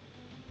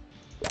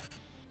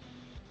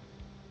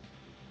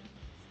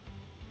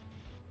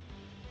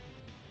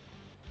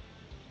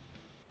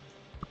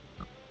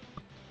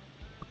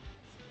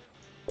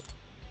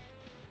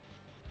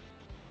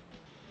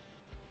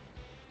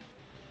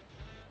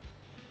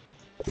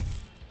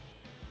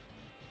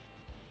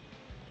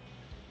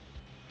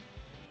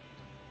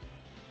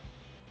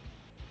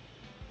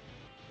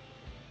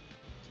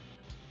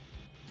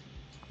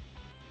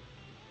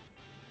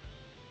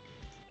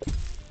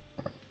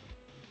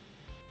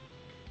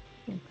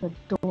 Put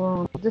a door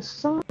on this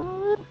side.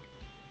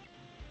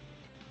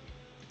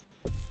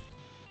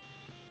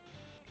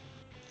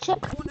 Check.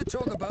 I want to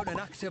talk about an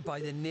actor by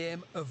the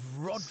name of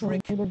So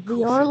Roderick we need a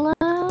Cushion. VR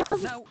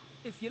lab. Now,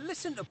 if you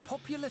listen to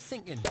popular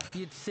thinking,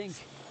 you'd think,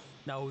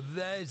 now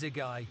there's a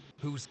guy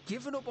who's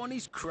given up on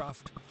his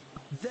craft.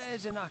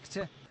 There's an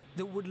actor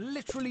that would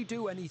literally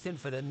do anything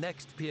for the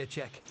next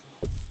paycheck.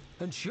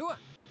 And sure,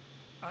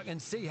 I can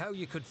see how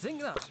you could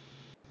think that.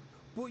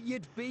 But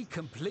you'd be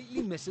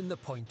completely missing the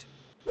point.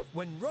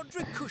 When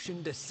Roderick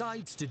Cushion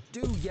decides to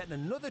do yet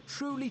another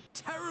truly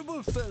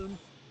terrible film,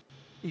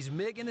 He's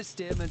making a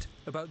statement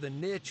about the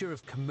nature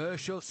of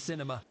commercial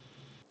cinema.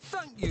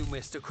 Thank you,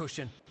 Mr.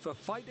 Cushion, for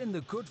fighting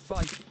the good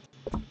fight.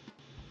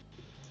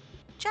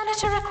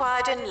 Janitor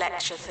required in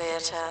lecture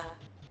theatre.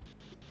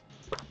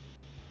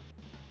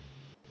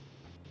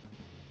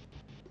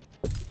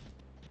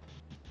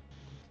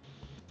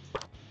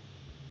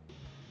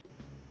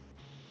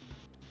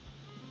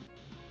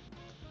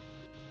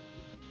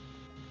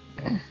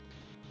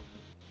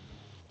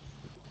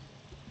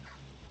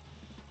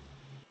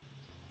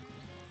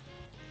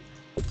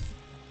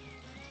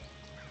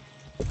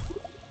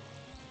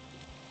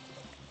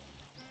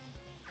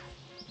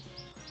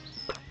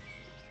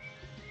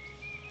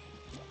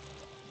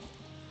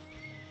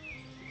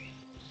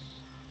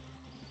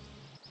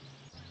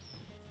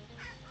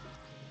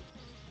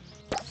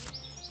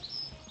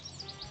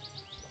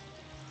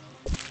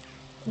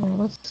 Alright,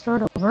 let's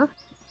start over.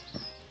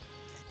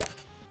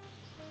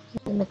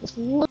 Make this a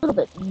little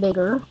bit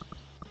bigger.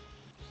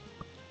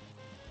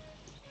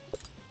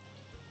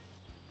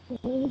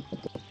 Okay,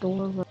 put the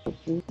door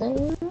right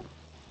there.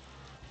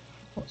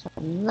 Let's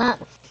open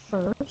that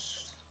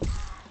first.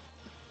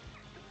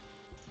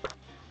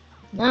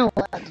 Now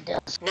we'll add the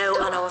desk. No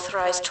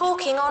unauthorized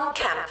talking on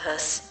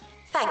campus.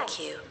 Thank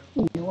you.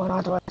 No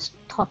unauthorized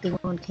talking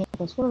on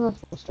campus. What is that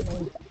supposed to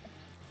mean?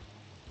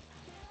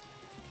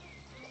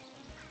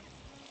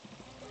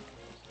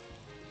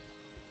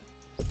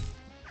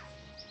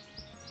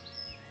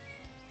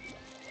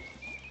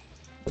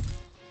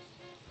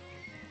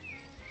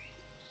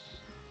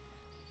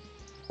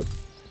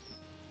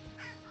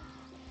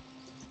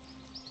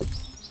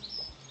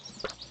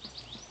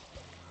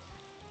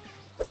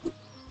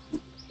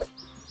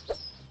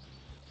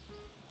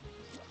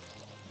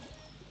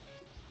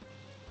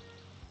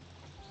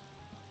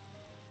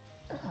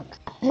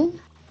 Okay.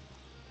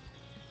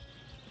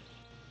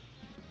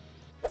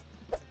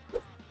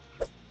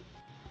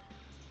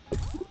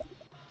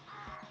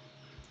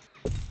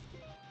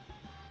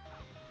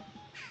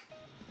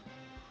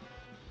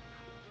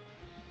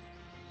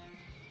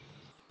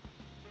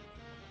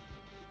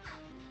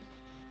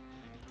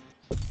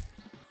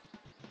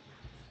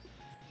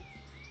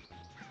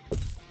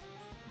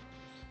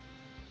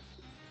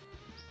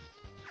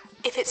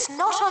 If it's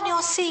not on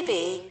your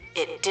CB,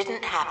 it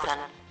didn't happen.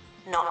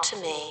 Not to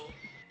me.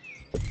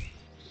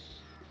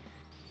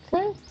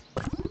 Okay.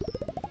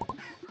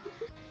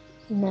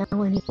 Now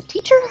we need a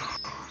teacher.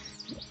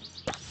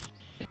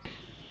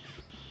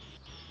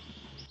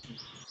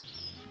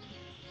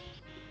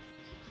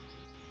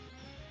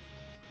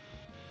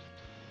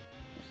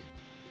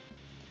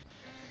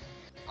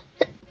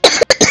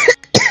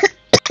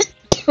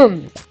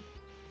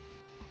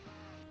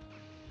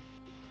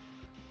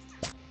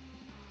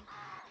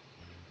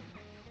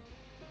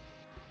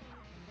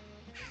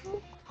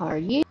 Are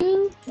you?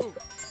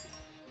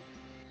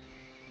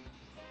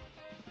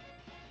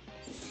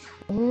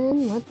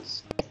 And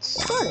let's get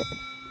started.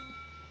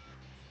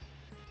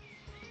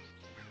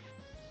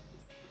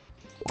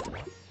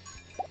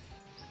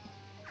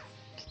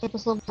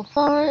 Campus level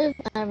 5,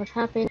 average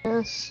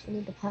happiness. We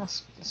need to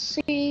pass the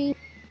C.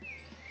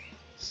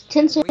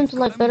 10 seems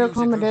like better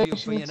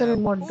accommodation, considered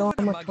more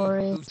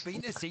dormitories. Who's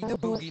been to see the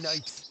Boogie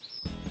Nights?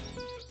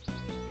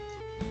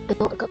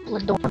 Build a couple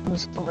of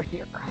dorms over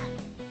here.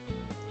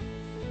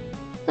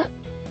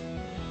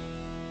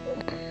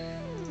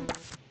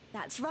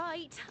 That's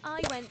right, I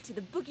went to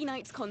the Boogie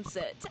Nights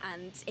concert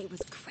and it was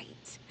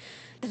great.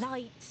 The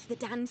lights, the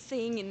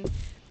dancing and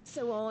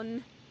so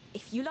on.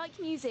 If you like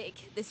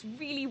music, this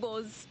really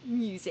was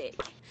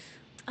music.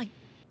 I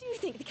do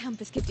think the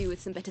campus could do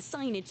with some better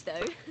signage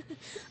though.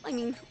 I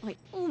mean, I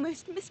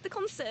almost missed the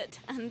concert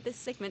and this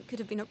segment could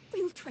have been a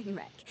real train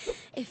wreck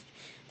if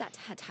that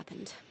had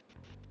happened.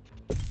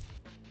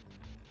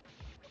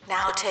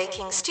 Now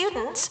taking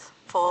students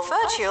for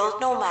virtual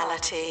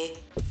normality.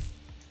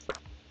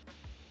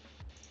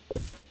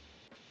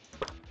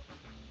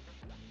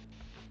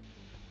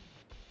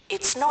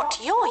 It's not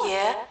your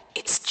year,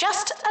 it's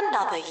just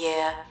another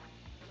year.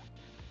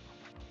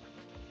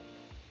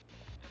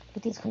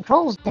 Get these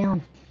controls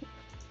down.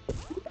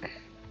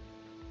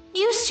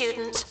 You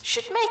students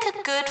should make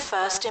a good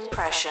first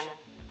impression.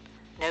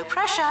 No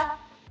pressure.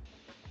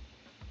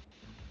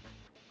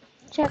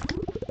 Check.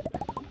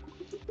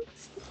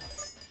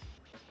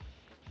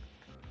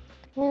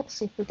 Let's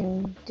see if we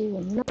can do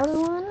another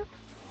one.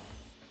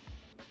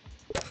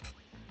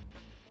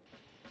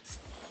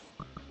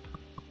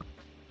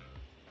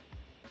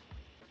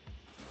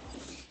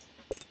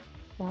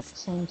 About the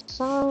same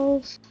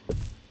size.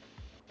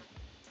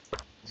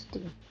 Let's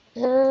do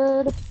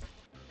bed.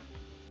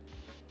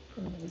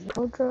 And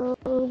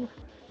wardrobe.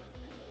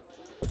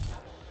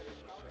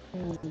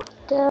 And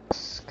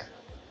desk.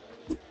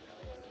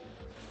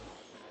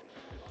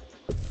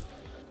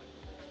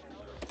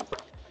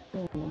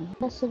 And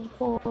a message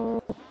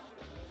board.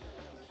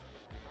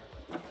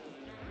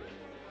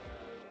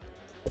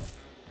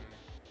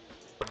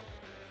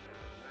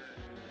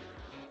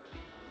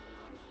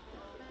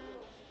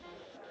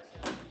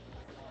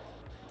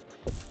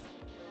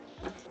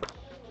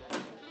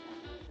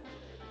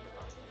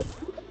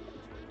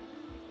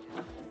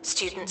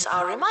 students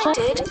are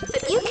reminded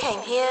that you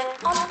came here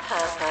on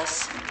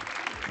purpose.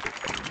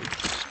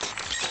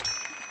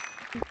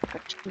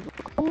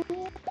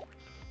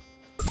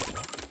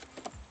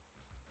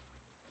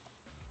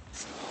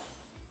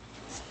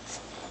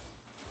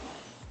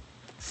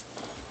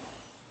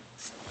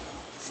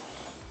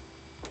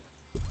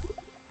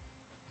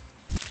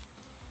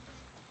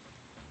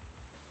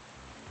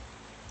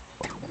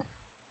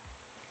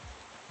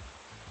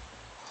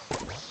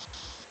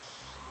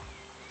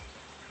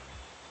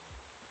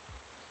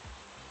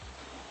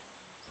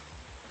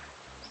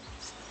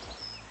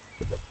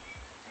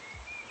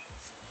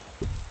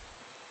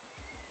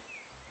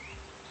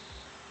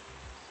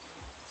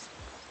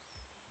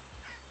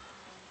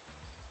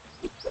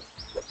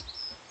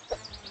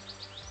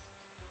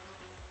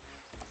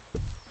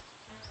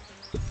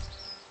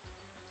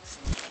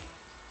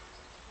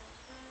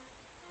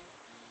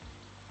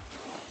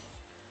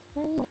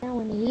 Okay, now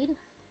we need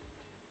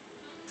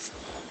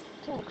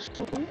to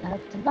actually add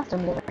the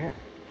bathroom over here.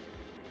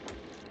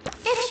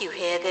 If you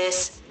hear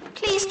this,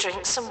 please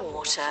drink some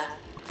water.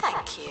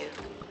 Thank you.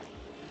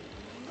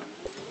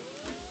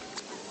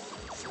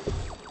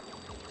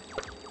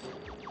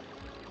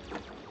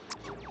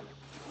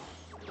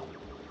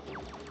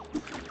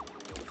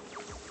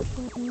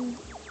 One,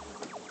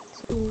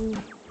 two,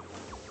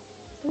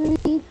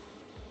 three.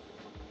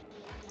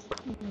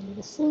 And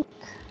the sink.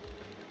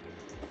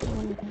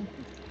 1,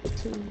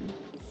 2,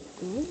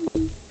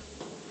 3.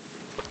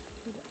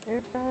 The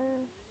air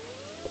fryer.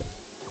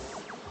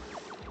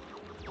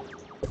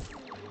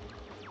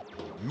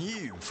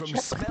 New from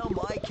Smell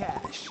My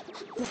Cash.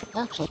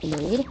 Actually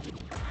need.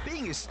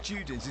 Being a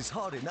student is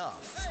hard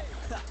enough.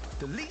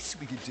 The least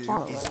we could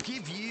do is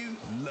give you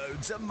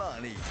loads of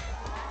money.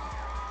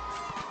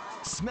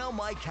 Smell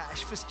My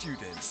Cash for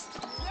students.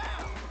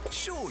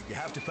 Sure, you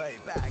have to pay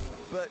it back,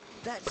 but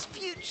that's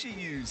future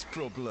use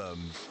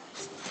problem.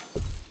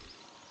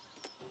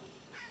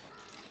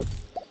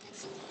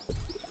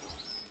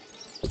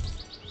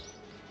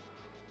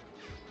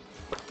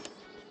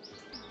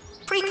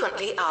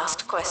 Frequently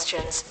asked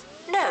questions.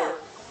 No,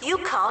 you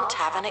can't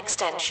have an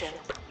extension.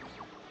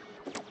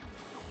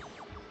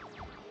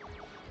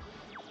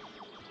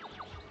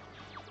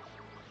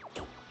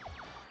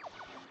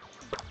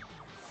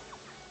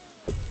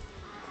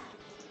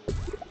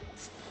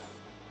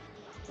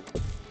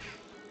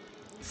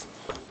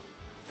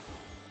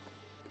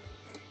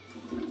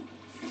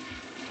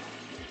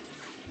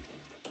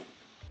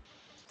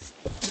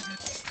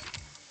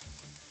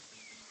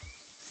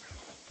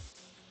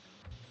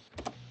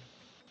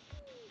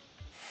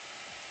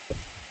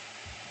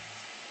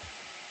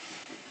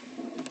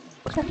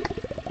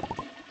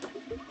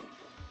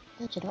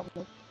 That should help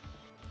make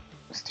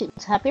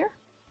students happier.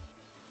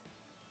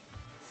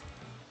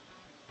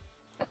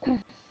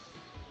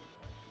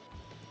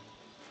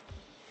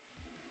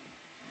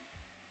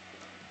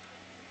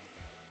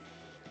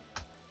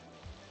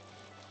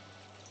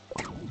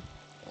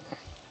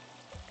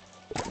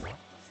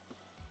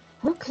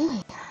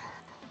 Okay.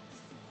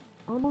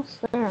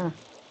 Almost there.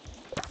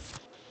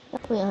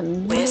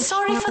 We're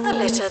sorry for the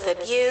litter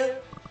that you...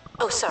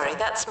 Oh, sorry,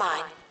 that's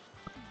mine.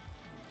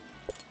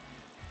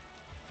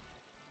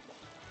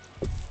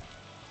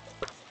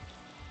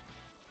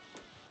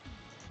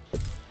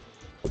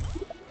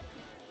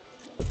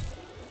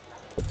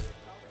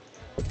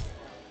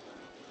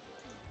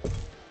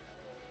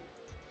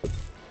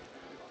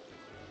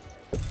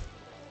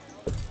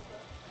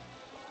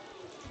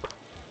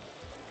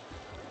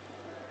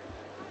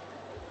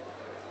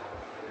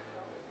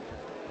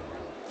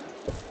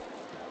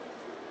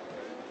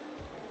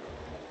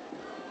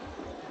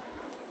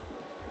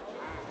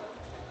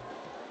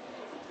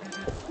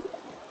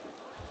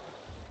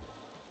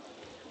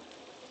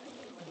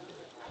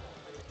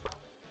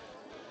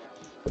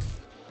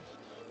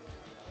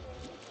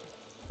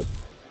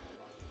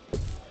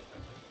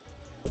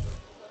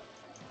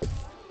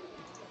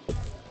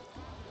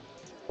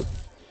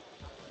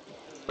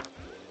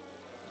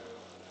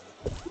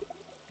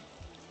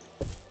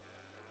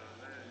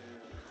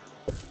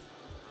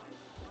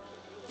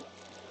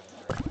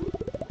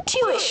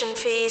 Tuition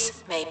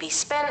fees may be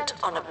spent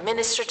on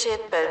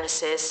administrative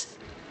bonuses.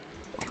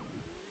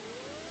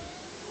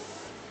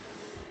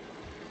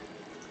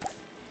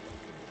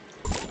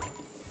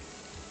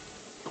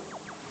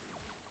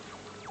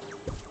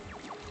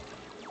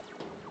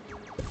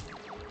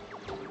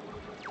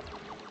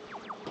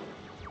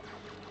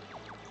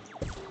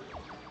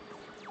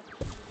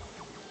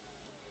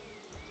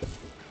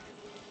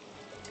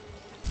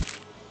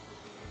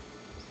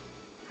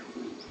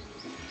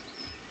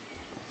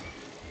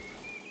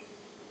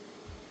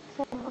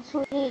 That's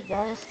what we need,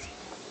 guys.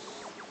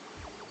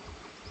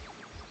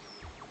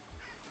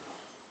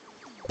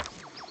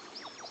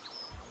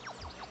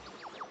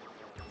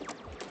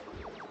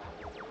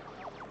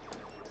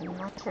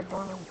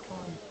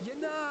 You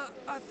know,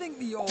 I think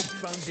the old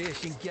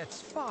foundation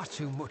gets far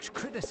too much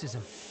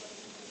criticism.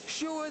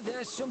 sure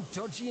there's some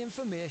dodgy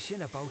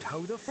information about how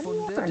they're I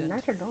don't funded, know, and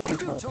nicer dog they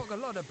do coat. talk a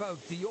lot about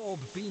the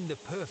orb being the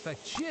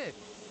perfect shape.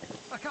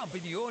 I can't be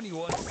the only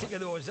one sick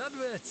of those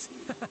adverts.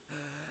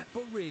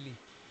 But really,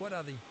 what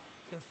are they,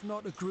 if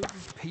not a group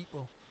of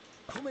people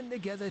coming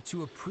together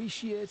to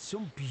appreciate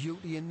some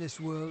beauty in this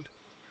world?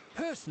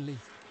 Personally,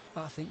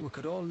 I think we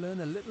could all learn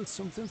a little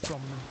something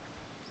from them.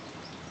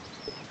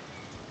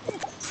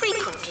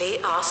 Frequently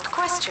asked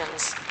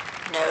questions.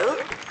 No,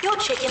 your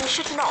chicken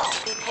should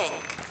not be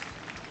pink.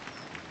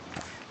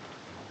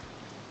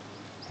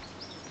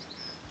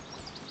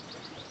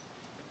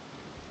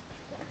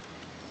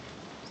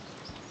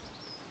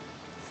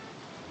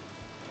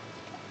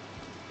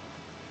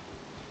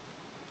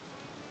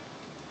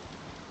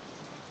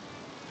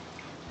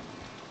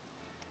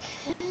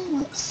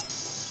 Let's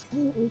see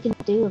what we can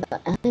do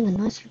about adding a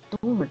nicer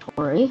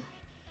dormitory.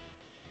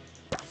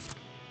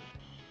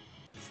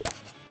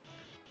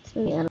 So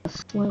we add a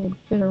slightly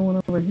bigger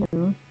one over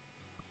here.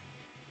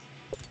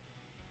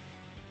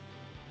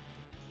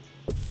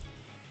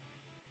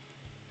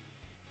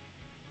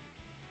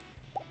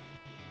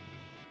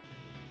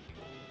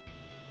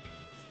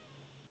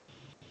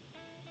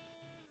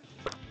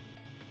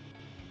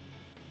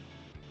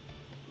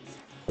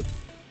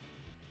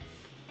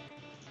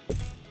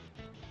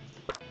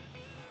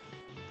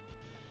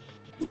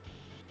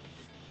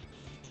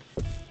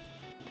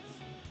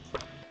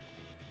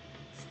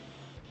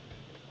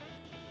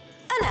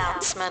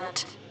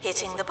 Announcement.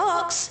 Hitting the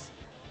books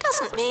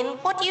doesn't mean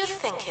what you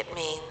think it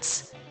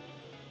means.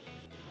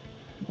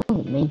 Look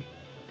at me.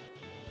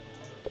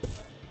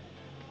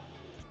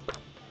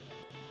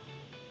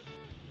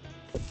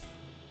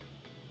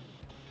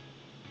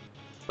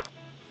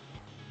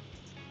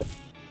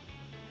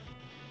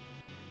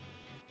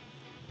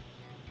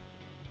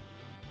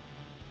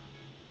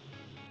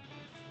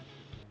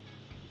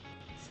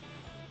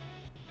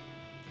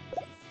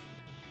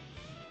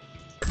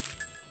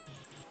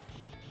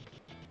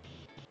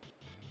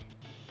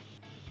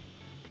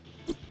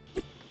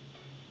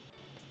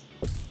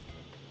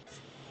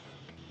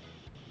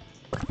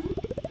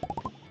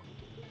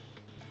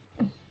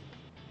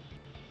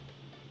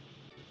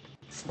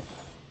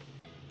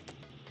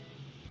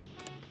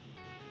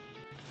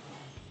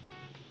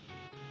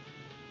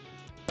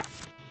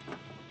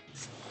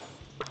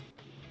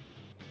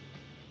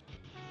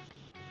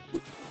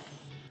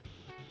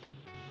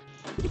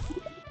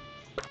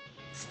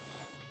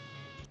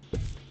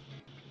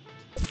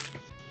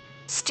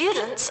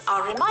 Students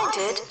are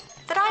reminded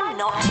that I'm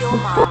not your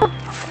mum.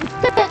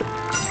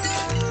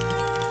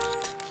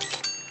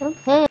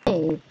 Okay,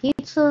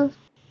 pizza.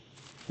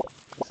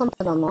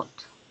 Something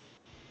unlocked.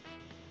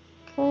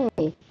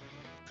 Okay.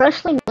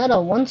 Freshly Meta,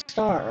 1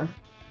 star.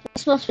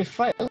 This must be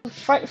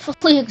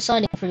frightfully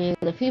exciting for you.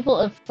 The people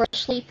of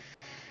Freshly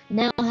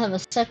now have a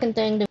second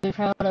thing to be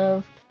proud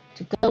of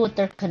to go with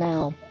their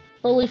canal.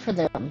 Bully for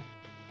them.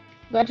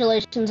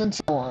 Congratulations and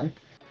so on.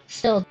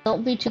 Still,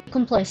 don't be too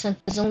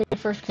complacent. This is only your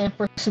first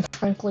campus and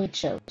frankly it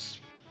shows.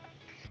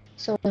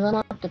 So we've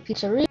unlocked a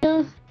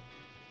pizzeria.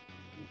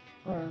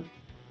 Or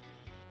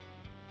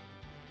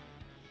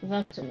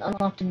we've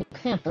unlocked a new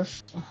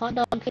campus. A hot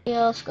dog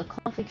kiosk, a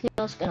coffee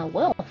kiosk, and a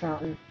well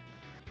fountain.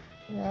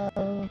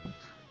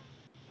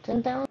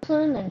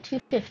 10,000 and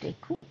 250.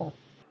 Cool.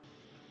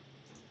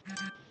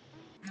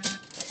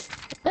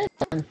 Okay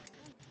then.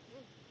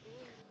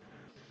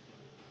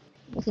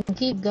 We can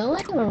keep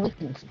going or we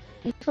can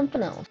do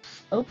something else.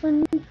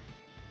 Open.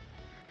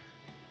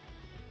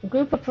 A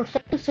group of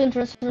prospective students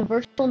interested in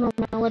virtual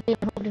normality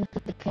and holding to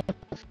the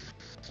campus.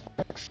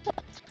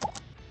 Accept.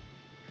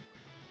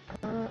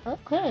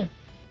 Okay.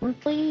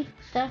 Monthly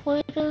staff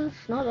wages,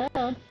 not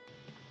bad.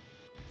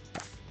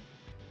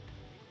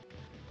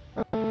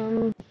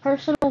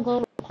 Personal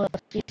goal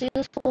request. You see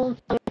this full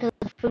to the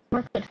food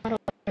market, how do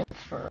I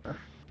transfer?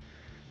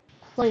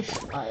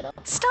 Place item.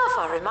 Staff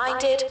are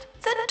reminded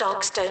that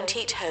dogs don't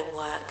eat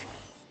homework.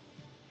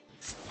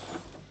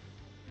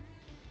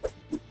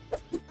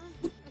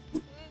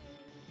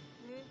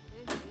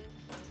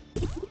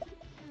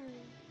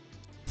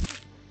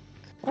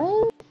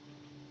 Okay.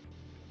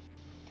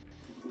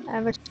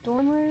 Average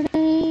storm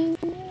rating.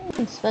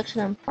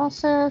 Inspection and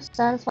process.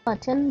 Satisfy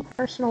 10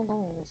 personal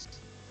goals.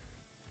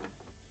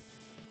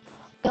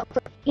 Got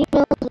for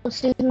emails with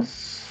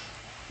students.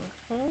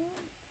 Okay.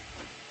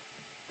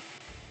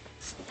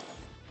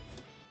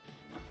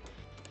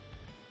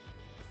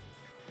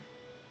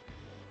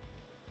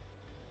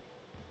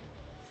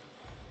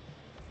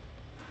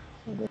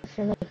 So this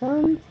here they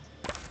come.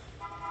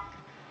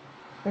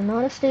 They're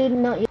not a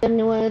student, not yet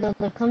anyway, though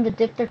they've come to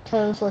dip their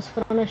toes. Let's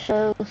put on a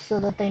show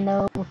so that they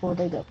know before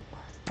they go.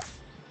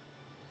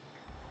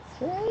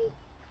 Okay.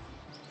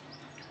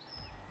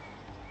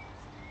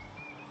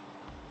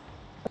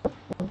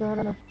 We got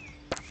a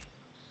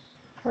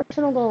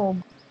personal goal.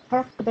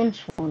 Park the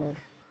bench wanted.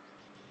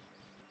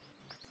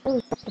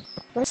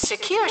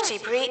 Security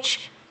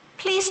breach.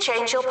 Please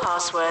change your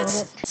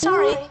passwords.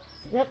 Sorry.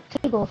 Yep,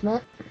 2 goals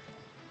met.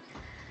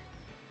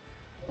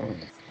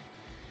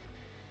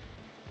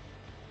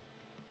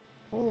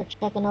 Okay, they're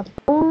checking out the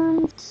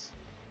dorms.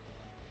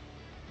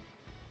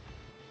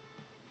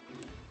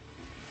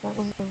 That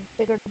was a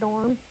bigger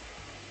dorm.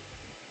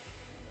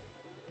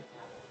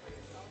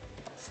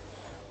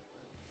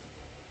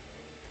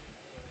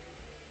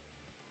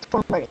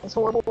 Storm rating is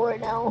horrible right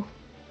now.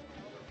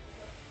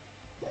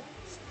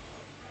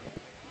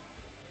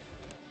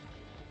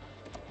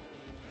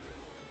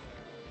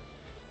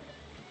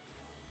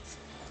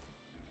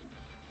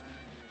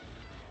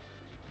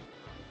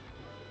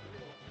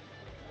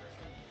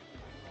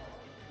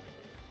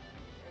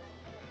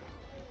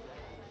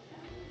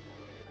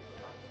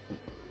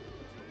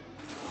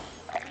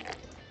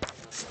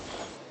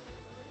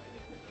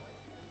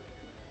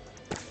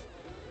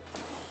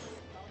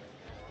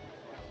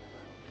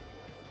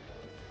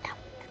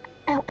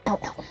 Ow, ow,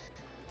 ow.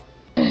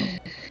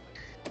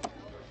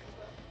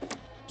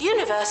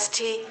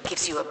 University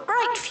gives you a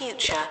bright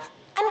future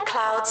and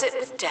clouds it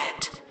with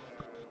debt.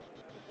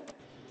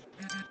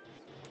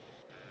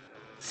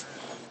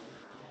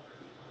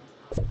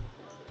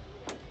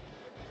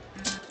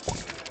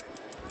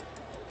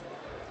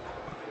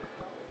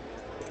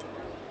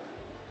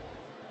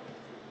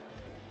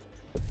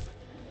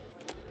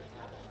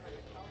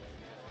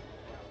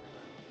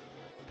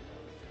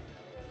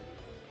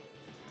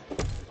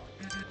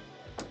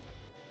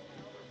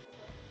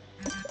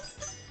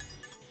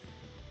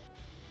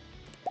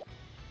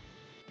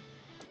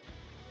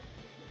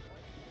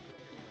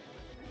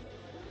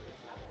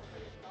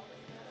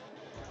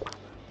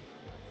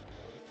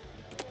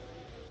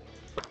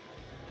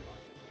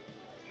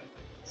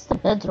 The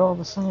beds are all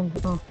the same,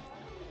 huh?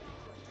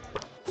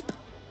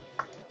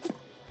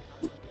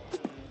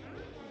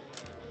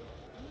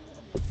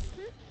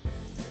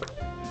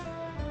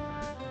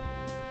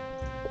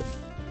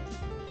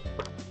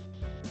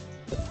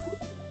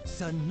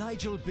 Sir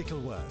Nigel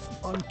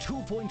Bickleworth on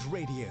 2 Point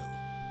Radio.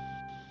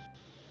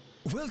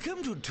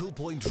 Welcome to 2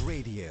 Point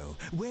Radio,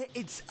 where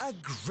it's a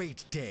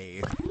great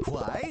day.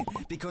 Why?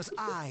 Because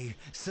I,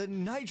 Sir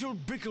Nigel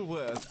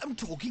Bickleworth, am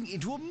talking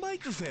into a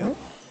microphone.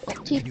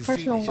 Can you feel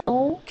Personal it?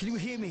 goal. Can you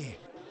hear me?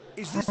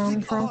 Is this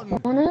thing on?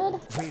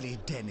 Wanted. Really,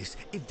 Dennis,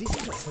 if this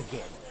is off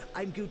again,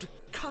 I'm going to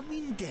come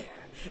in there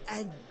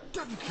and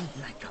dunk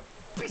you like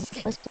a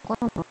biscuit.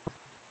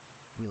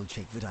 We'll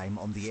check that I'm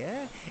on the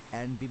air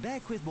and be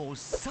back with more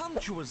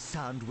sumptuous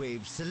sound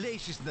wave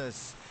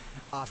salaciousness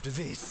after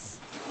this.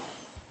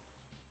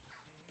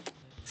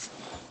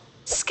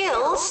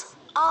 Skills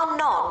are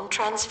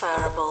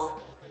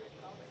non-transferable.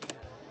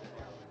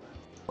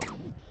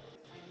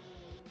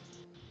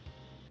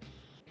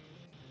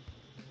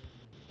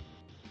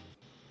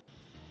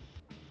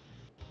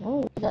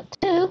 Oh, we got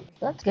 2.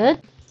 That's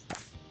good.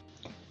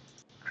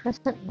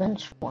 Crescent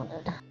bench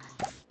wanted.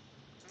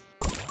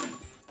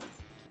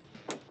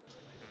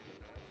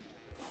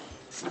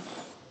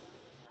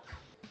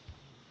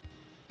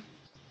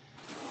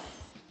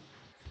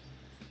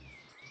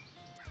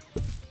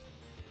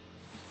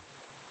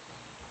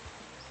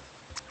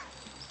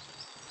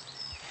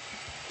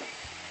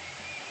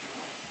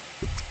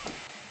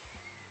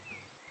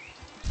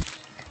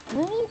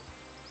 Okay.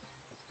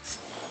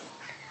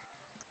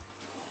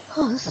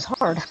 Oh, this is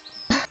hard.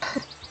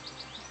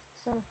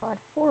 Certified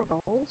 4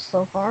 goals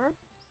so far.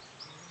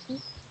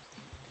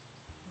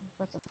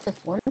 That's a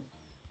 5th one.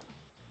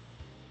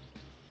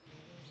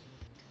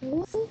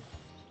 Okay.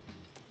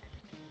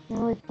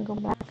 Now we can go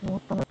back and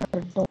work on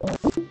another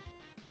dorm.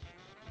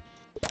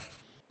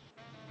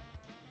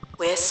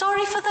 We're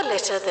sorry for the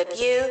litter that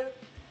you...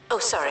 Oh,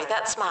 sorry,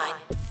 that's mine.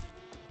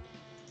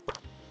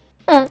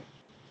 Oh,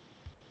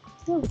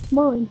 it's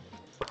mine.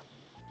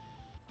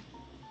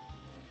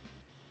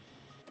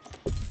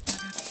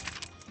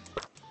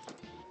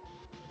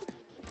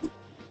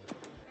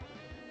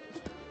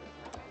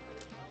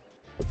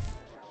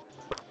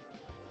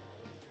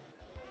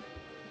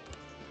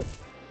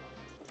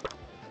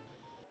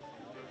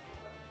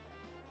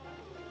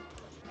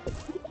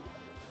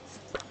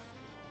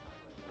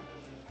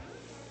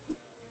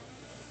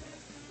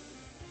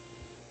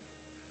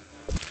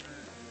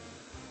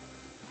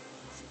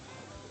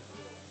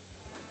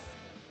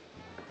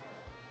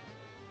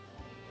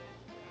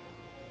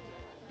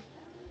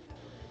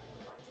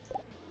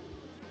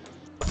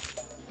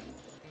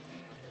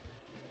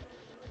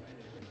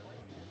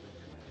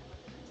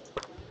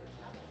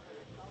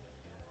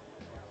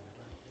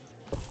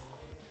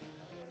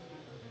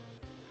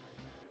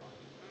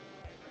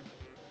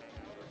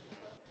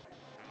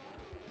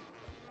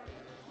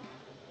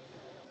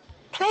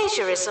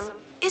 Plagiarism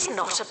is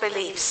not a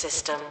belief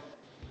system.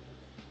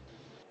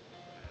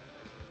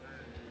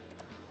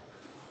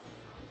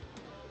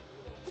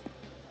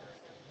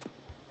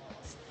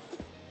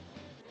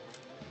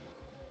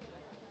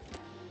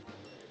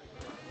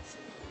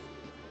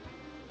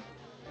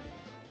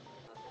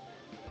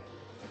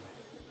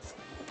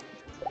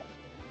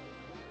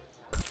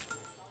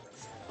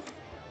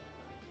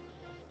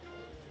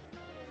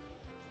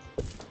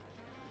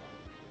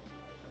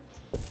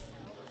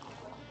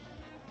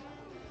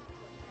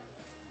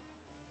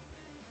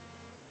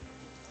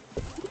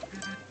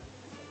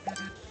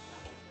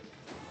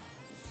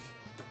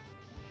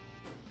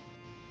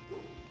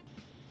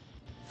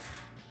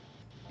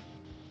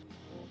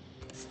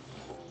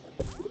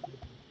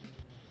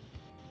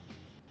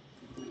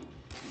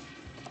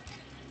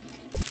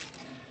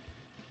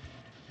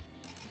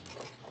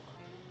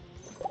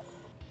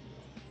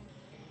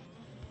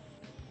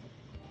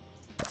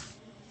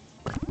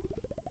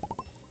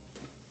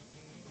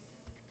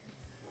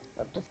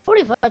 Up to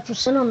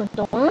 45% on the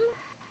dorm.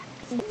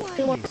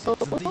 Why is it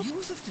that the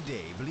youth of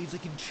today believe they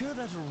can churn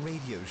out a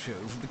radio show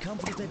from the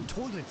comfort of their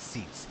toilet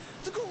seats?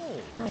 The gall!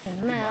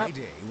 In my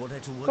day, what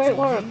had to work Great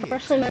for work. years,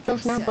 Freshly making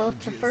Meadows now boasts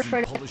a sandwiches and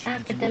first-rate polishing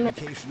academic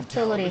communication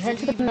facility. towers, Head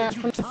to the even map let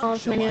you from the touch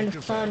college a menu and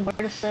decide microphone.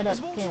 where to set up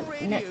As well as camp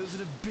radios next.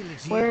 and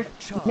ability, Where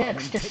charm,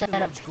 next and to set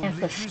up technological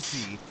campus.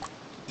 literacy.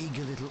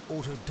 Eager little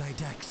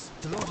autodidacts,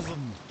 the lot of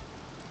them.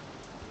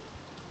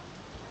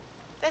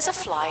 There's a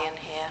fly in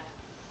here.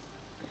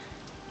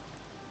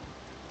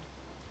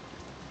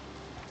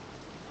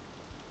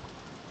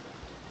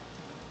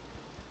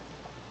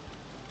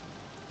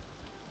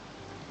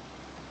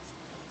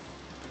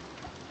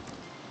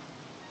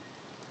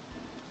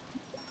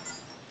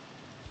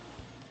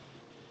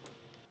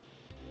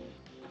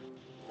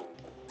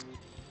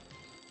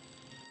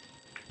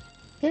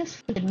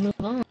 Guess we could move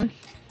on.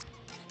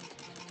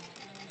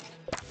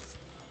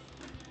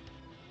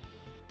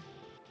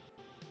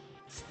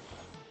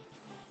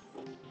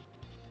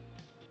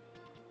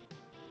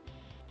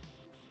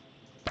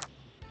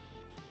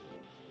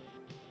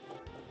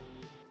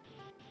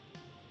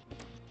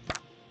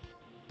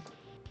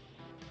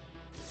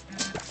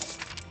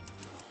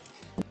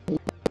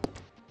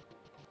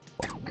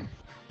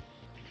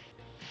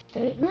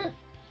 Statement.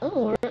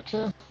 Oh, we're up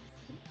to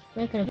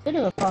making a bit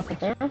of a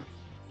profit there.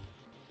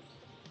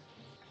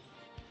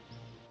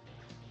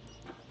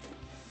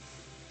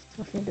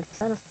 So we need to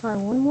satisfy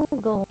one more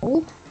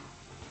goal.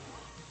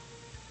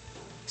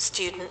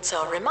 Students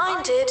are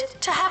reminded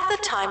to have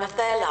the time of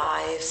their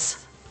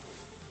lives.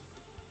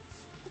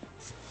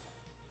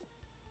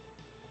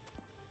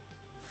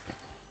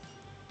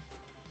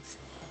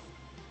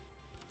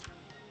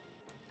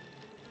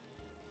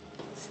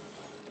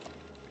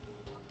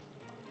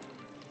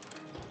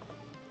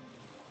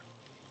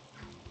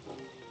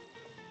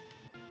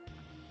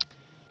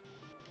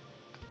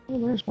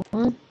 Oh, there's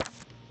one.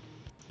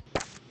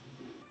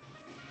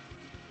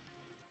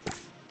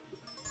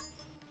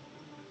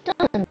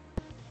 Done.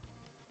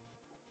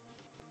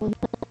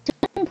 We've got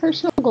 10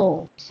 personal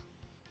goals.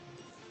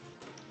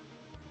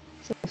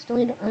 So we still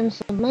need to earn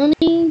some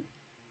money.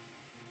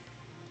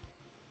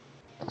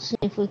 Let's see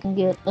if we can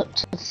get up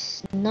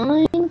to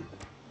 9.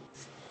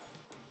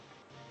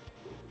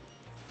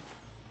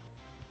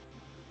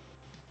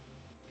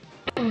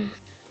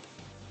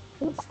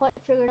 Haven't quite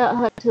figured out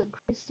how to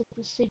increase the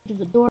prestige of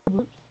the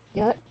dorm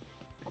yet.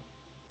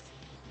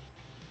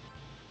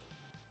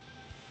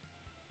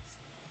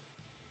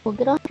 Well,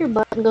 get off your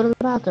butt and go to the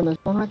bathroom. There's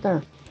one right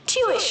there.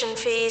 Tuition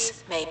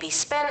fees may be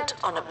spent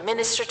on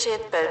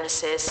administrative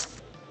bonuses.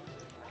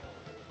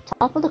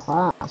 Top of the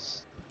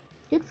class.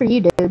 Good for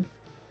you, dude.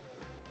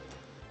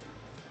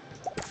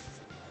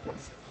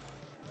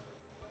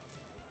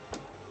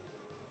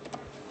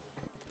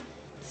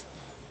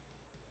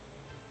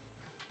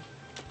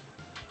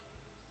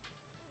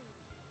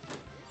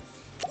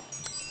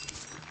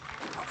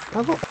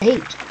 Level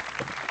 8.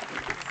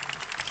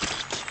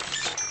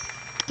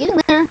 Get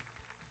in there.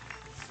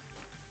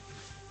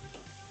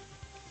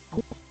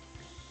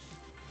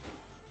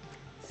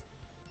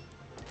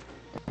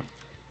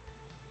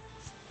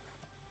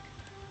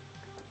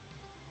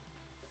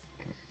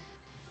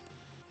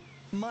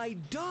 My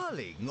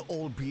darling,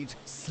 albeit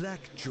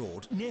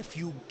slack-jawed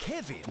nephew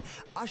Kevin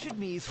ushered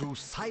me through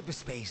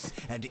cyberspace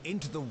and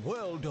into the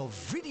world of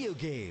video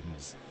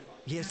games.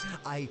 Yes,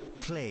 I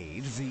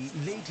played the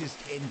latest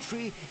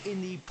entry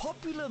in the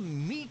popular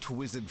Meat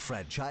Wizard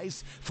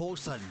franchise for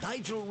Sir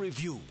Nigel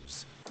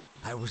reviews.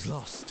 I was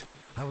lost,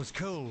 I was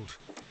cold,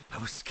 I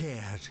was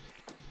scared.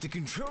 The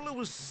controller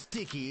was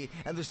sticky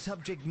and the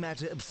subject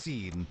matter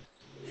obscene.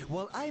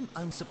 While I'm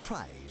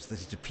unsurprised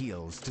that it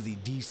appeals to the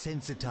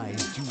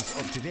desensitized youth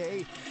of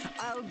today,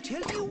 I'll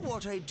tell you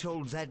what I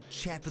told that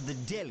chap in the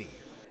deli.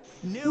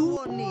 No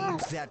one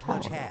needs that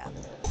much ham.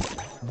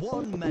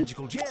 One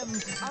magical gem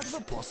out of a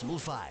possible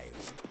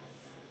 5.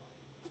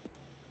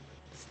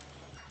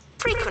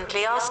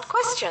 Frequently asked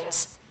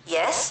questions.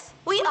 Yes,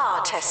 we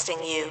are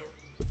testing you.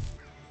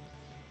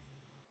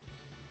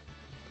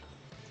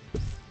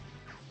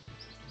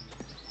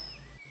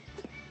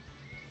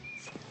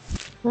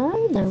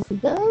 Alright, there we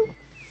go.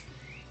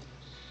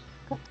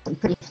 Got some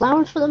pretty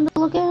flowers for them to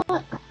look at.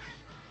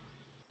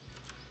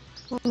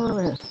 What's going on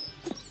over here?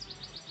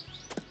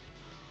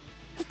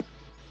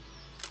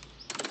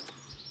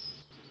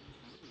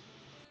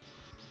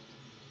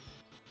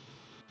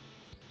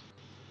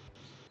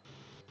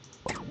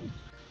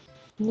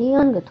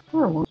 Neon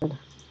guitar wood.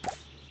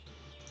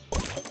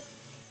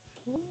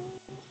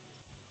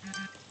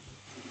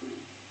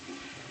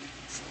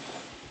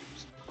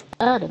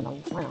 That in the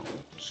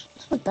lounge.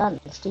 Let's put that in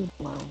the Steve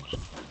lounge.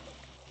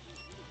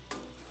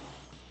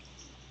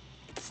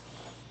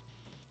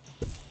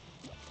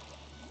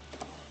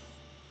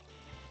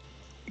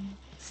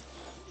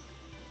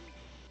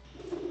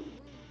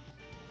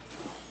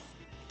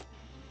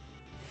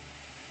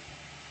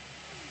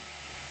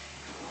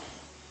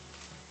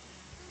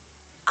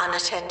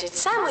 Unattended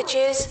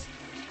sandwiches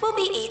will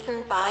be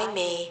eaten by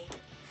me.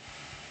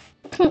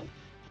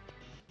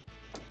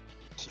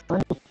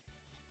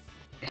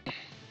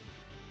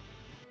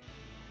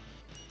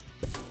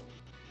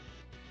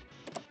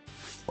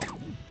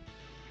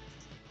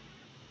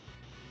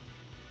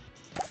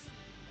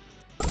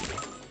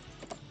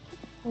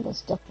 think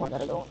it's definitely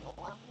gotta go in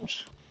the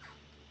lounge.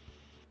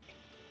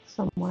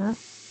 Somewhere.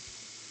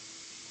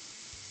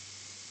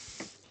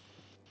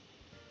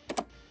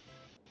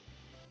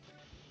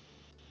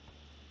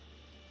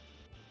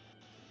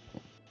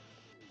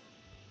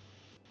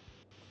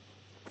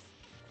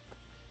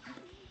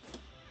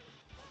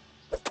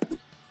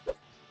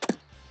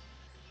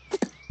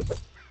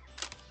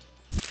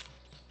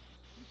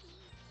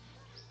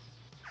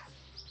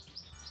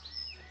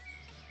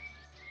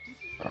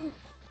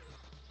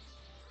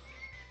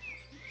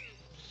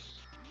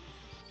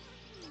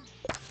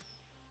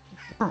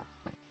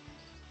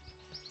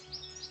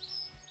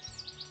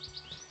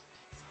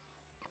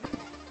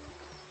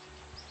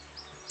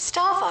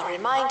 Staff are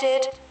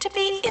reminded to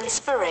be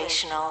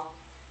inspirational.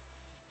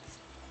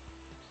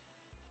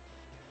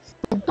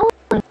 The door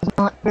is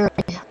not very,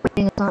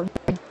 reading is not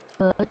very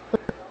good, but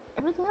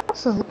everything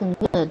else is looking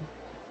good.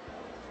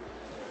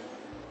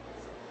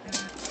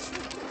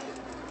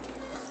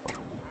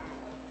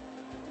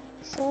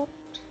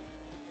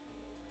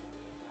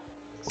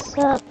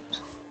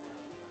 Except,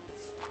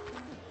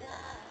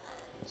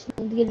 just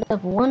need to get it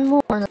up one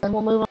more and then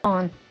we'll move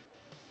on.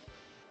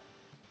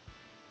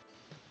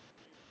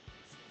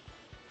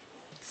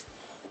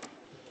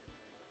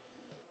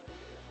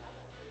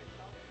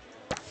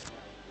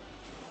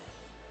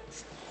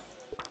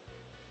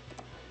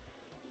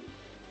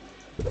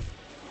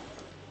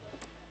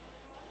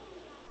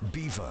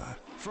 Beaver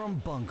from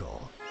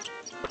Bungle.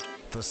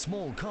 The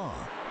small car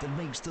that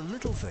makes the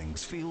little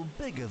things feel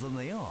bigger than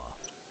they are.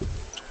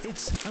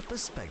 It's a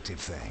perspective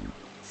thing.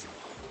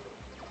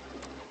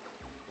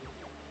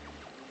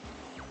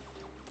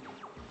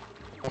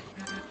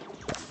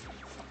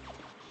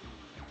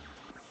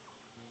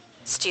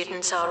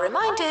 Students are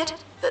reminded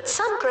that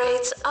some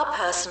grades are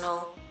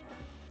personal.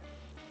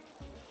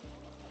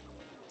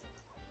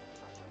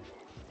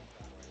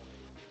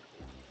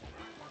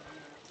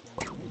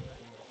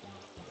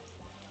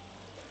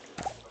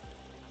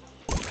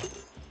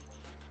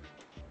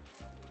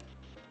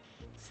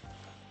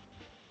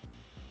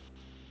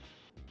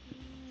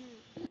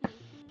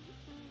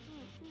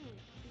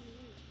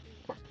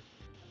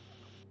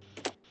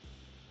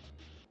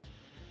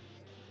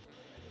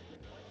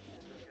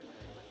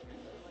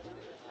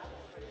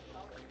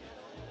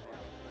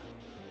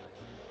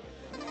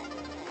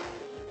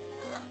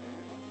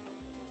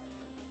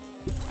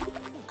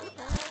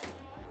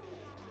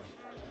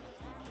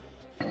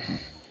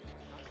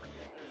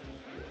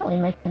 Probably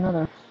make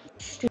another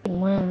student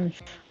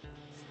lounge.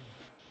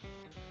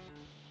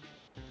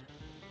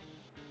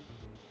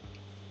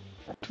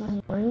 Do I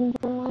have room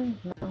for one?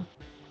 No.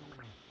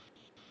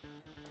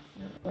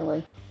 Not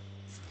really.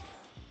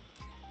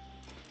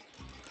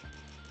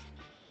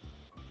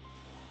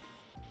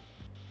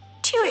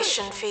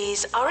 Tuition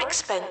fees are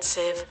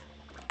expensive,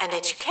 and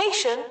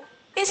education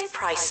is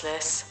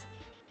priceless.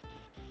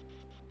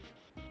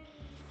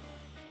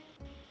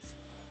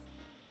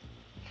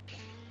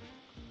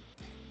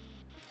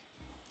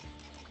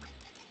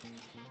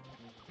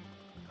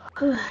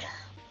 Good.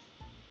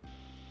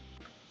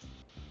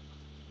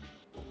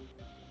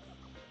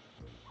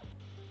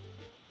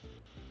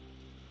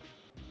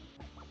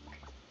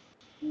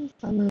 If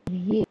I move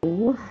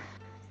you.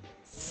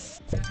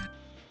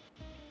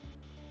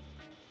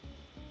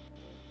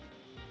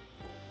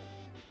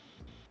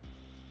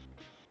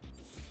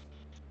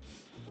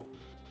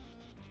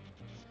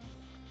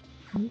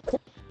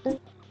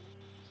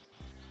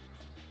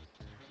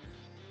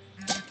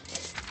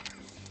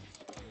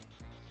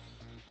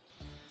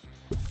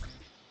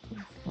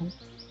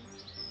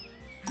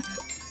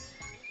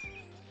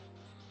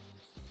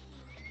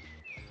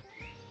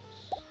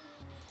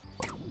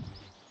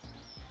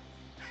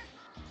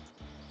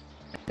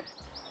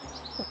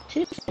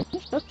 Two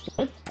things, that's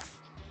good.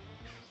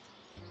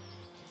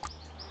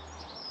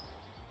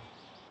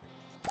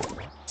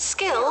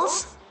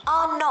 Skills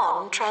are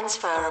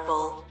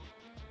non-transferable.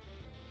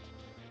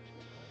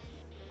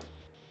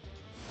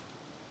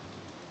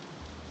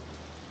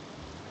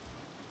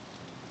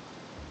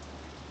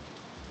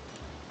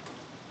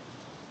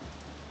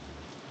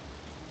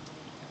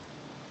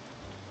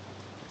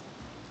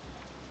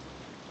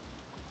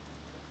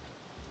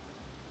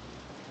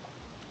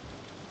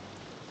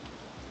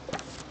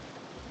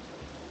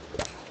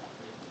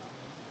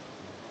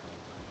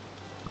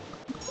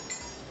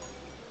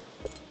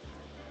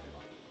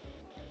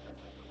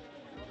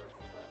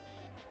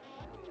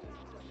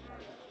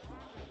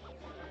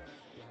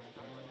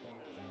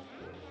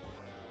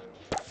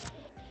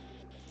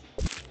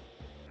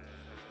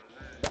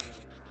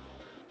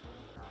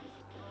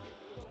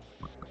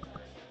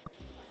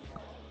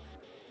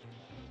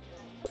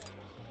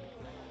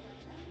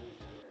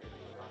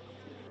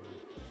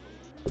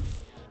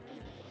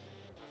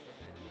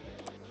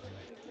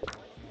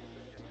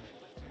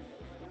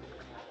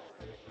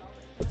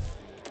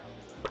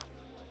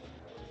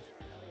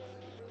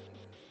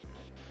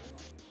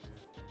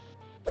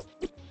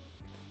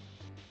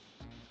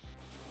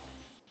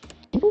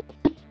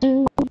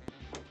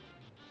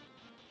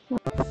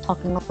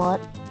 Talking a lot.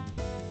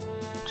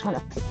 Trying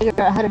to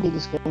figure out how to do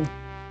this game.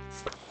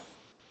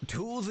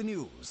 to the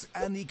news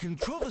and the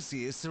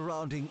controversies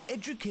surrounding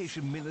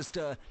Education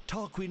Minister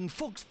Tarquin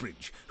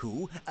Foxbridge,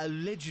 who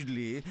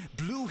allegedly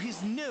blew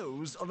his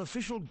nose on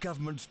official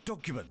government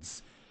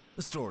documents.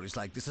 Stories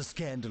like this are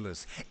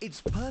scandalous.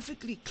 It's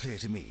perfectly clear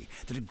to me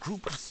that a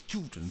group of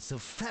students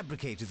have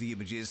fabricated the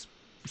images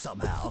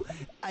somehow,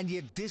 and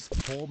yet this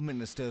poor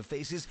minister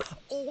faces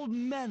all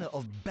manner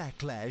of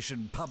backlash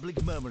and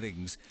public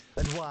murmurings.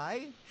 And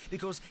why?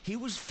 Because he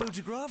was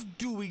photographed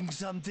doing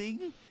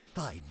something?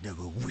 I know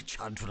a witch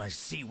hunt when I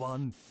see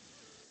one.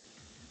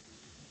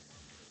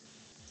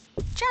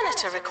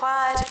 Janitor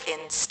required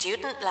in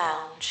student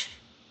lounge.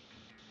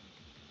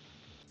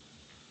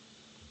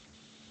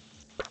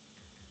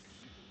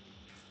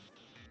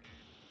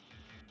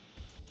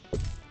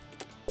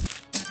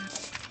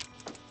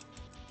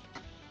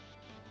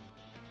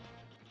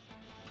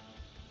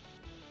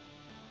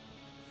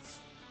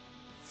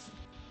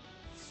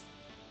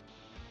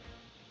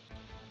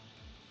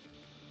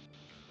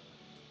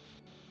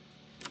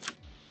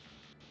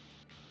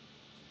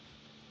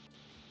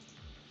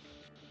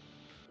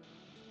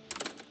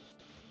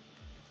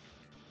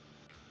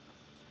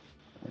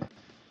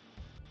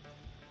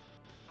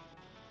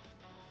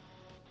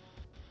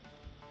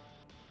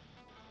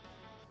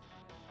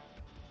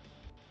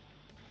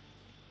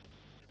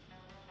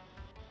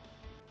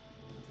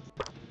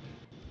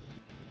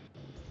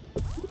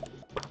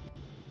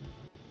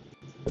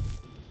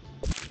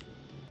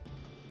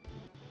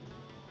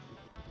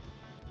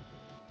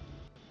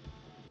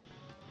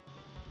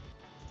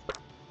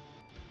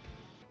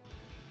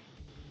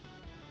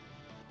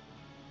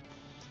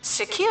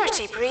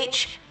 Security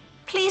breach.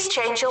 Please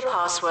change your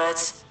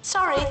passwords.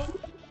 Sorry.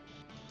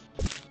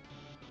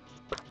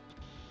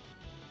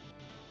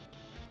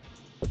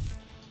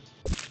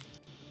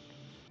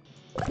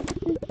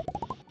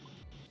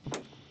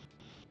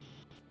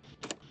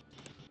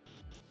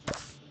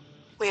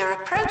 We are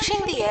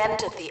approaching the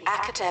end of the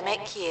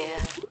academic year.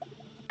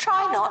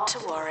 Try not to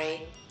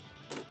worry.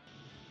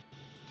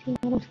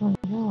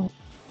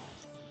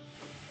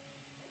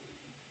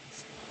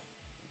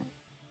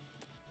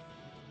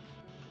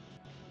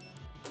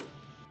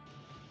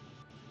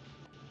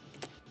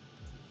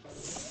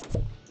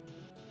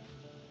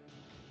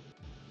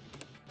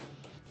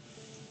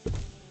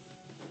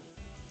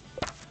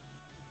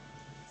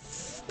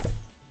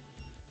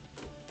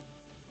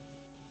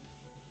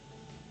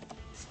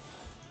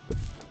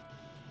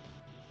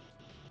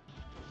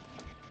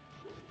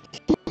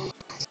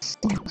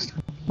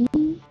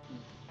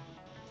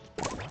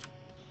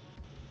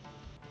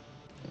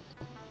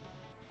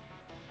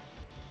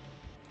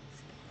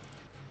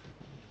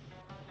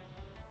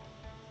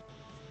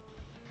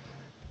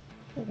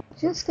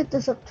 Just get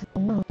this up to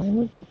 9.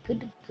 We're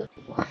good to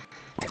go.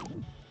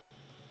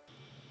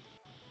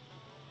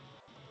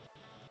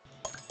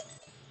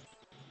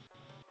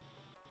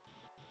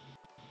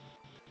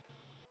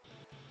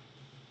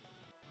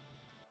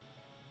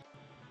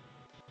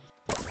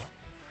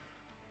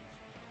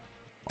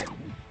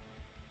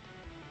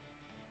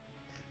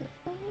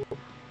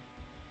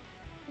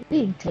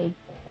 Big tape.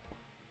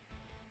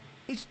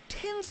 It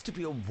tends to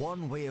be a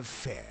one-way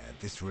affair,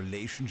 this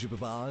relationship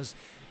of ours,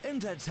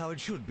 and that's how it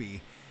should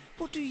be.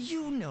 What do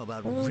you know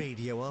about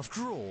radio,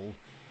 after all?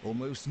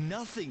 Almost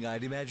nothing,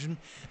 I'd imagine.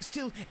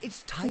 Still,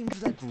 it's time for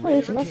that rare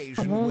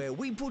occasion where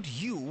we put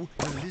you,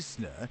 the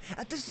listener,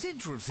 at the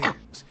center of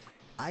things.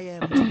 I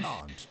am the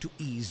aunt to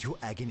ease your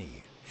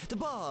agony, the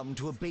balm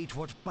to abate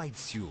what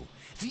bites you,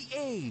 the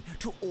A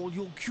to all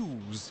your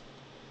Q's.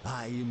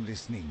 I am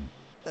listening.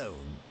 Oh,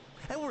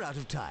 and we're out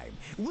of time.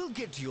 We'll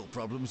get to your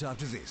problems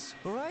after this,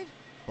 all right?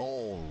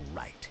 All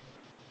right.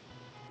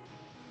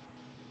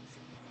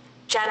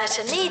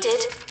 Janitor needed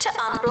to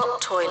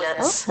unblock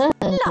toilets.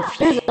 Okay, Lovely.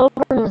 here's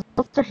over and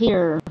results are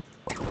here.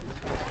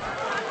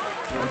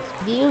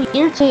 View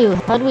year 2.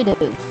 How'd we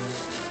do?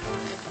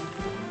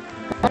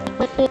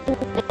 Graduating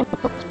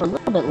were a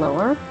little bit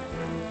lower.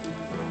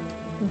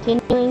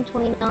 Continuing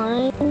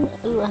 29.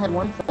 Ooh, I had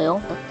one fail.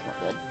 That's not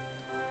good.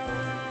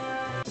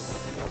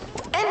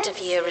 End of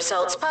year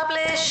results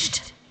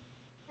published.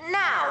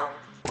 Now.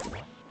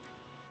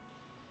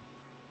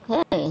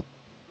 Okay.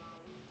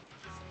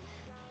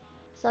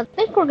 So I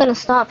think we're gonna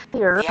stop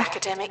here. The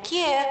academic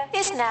year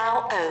is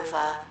now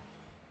over.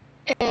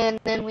 And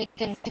then we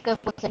can pick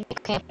up with the new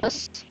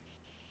campus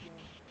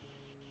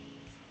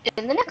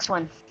in the next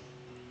one.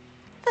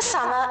 The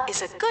summer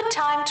is a good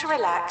time to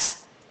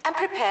relax and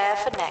prepare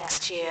for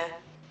next year.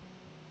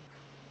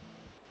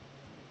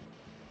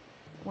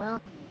 Well,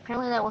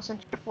 apparently that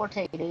wasn't your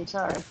forte, dude.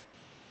 Sorry.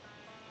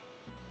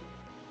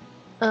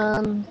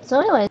 So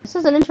anyway, this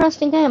is an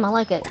interesting game. I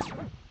like it.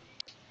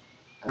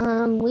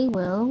 We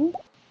will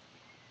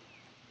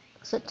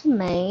exit to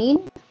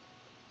main.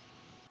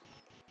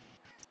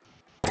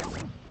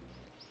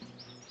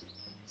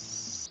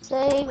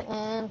 Save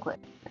and quit.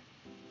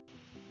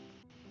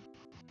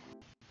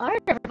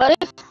 Alright, everybody.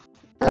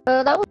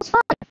 That was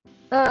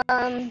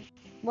fun.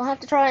 We'll have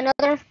to try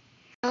another.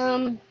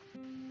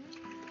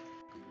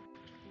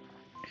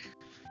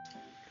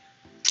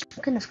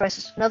 Goodness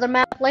gracious, another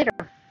map later.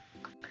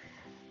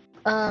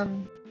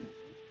 Um,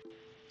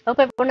 hope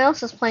everyone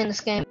else is playing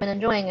this game and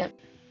enjoying it.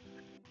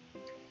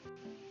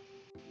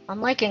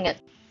 I'm liking it.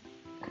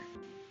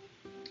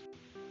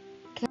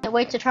 Can't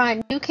wait to try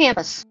a new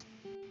campus.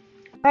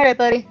 Alright,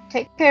 buddy.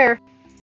 Take care.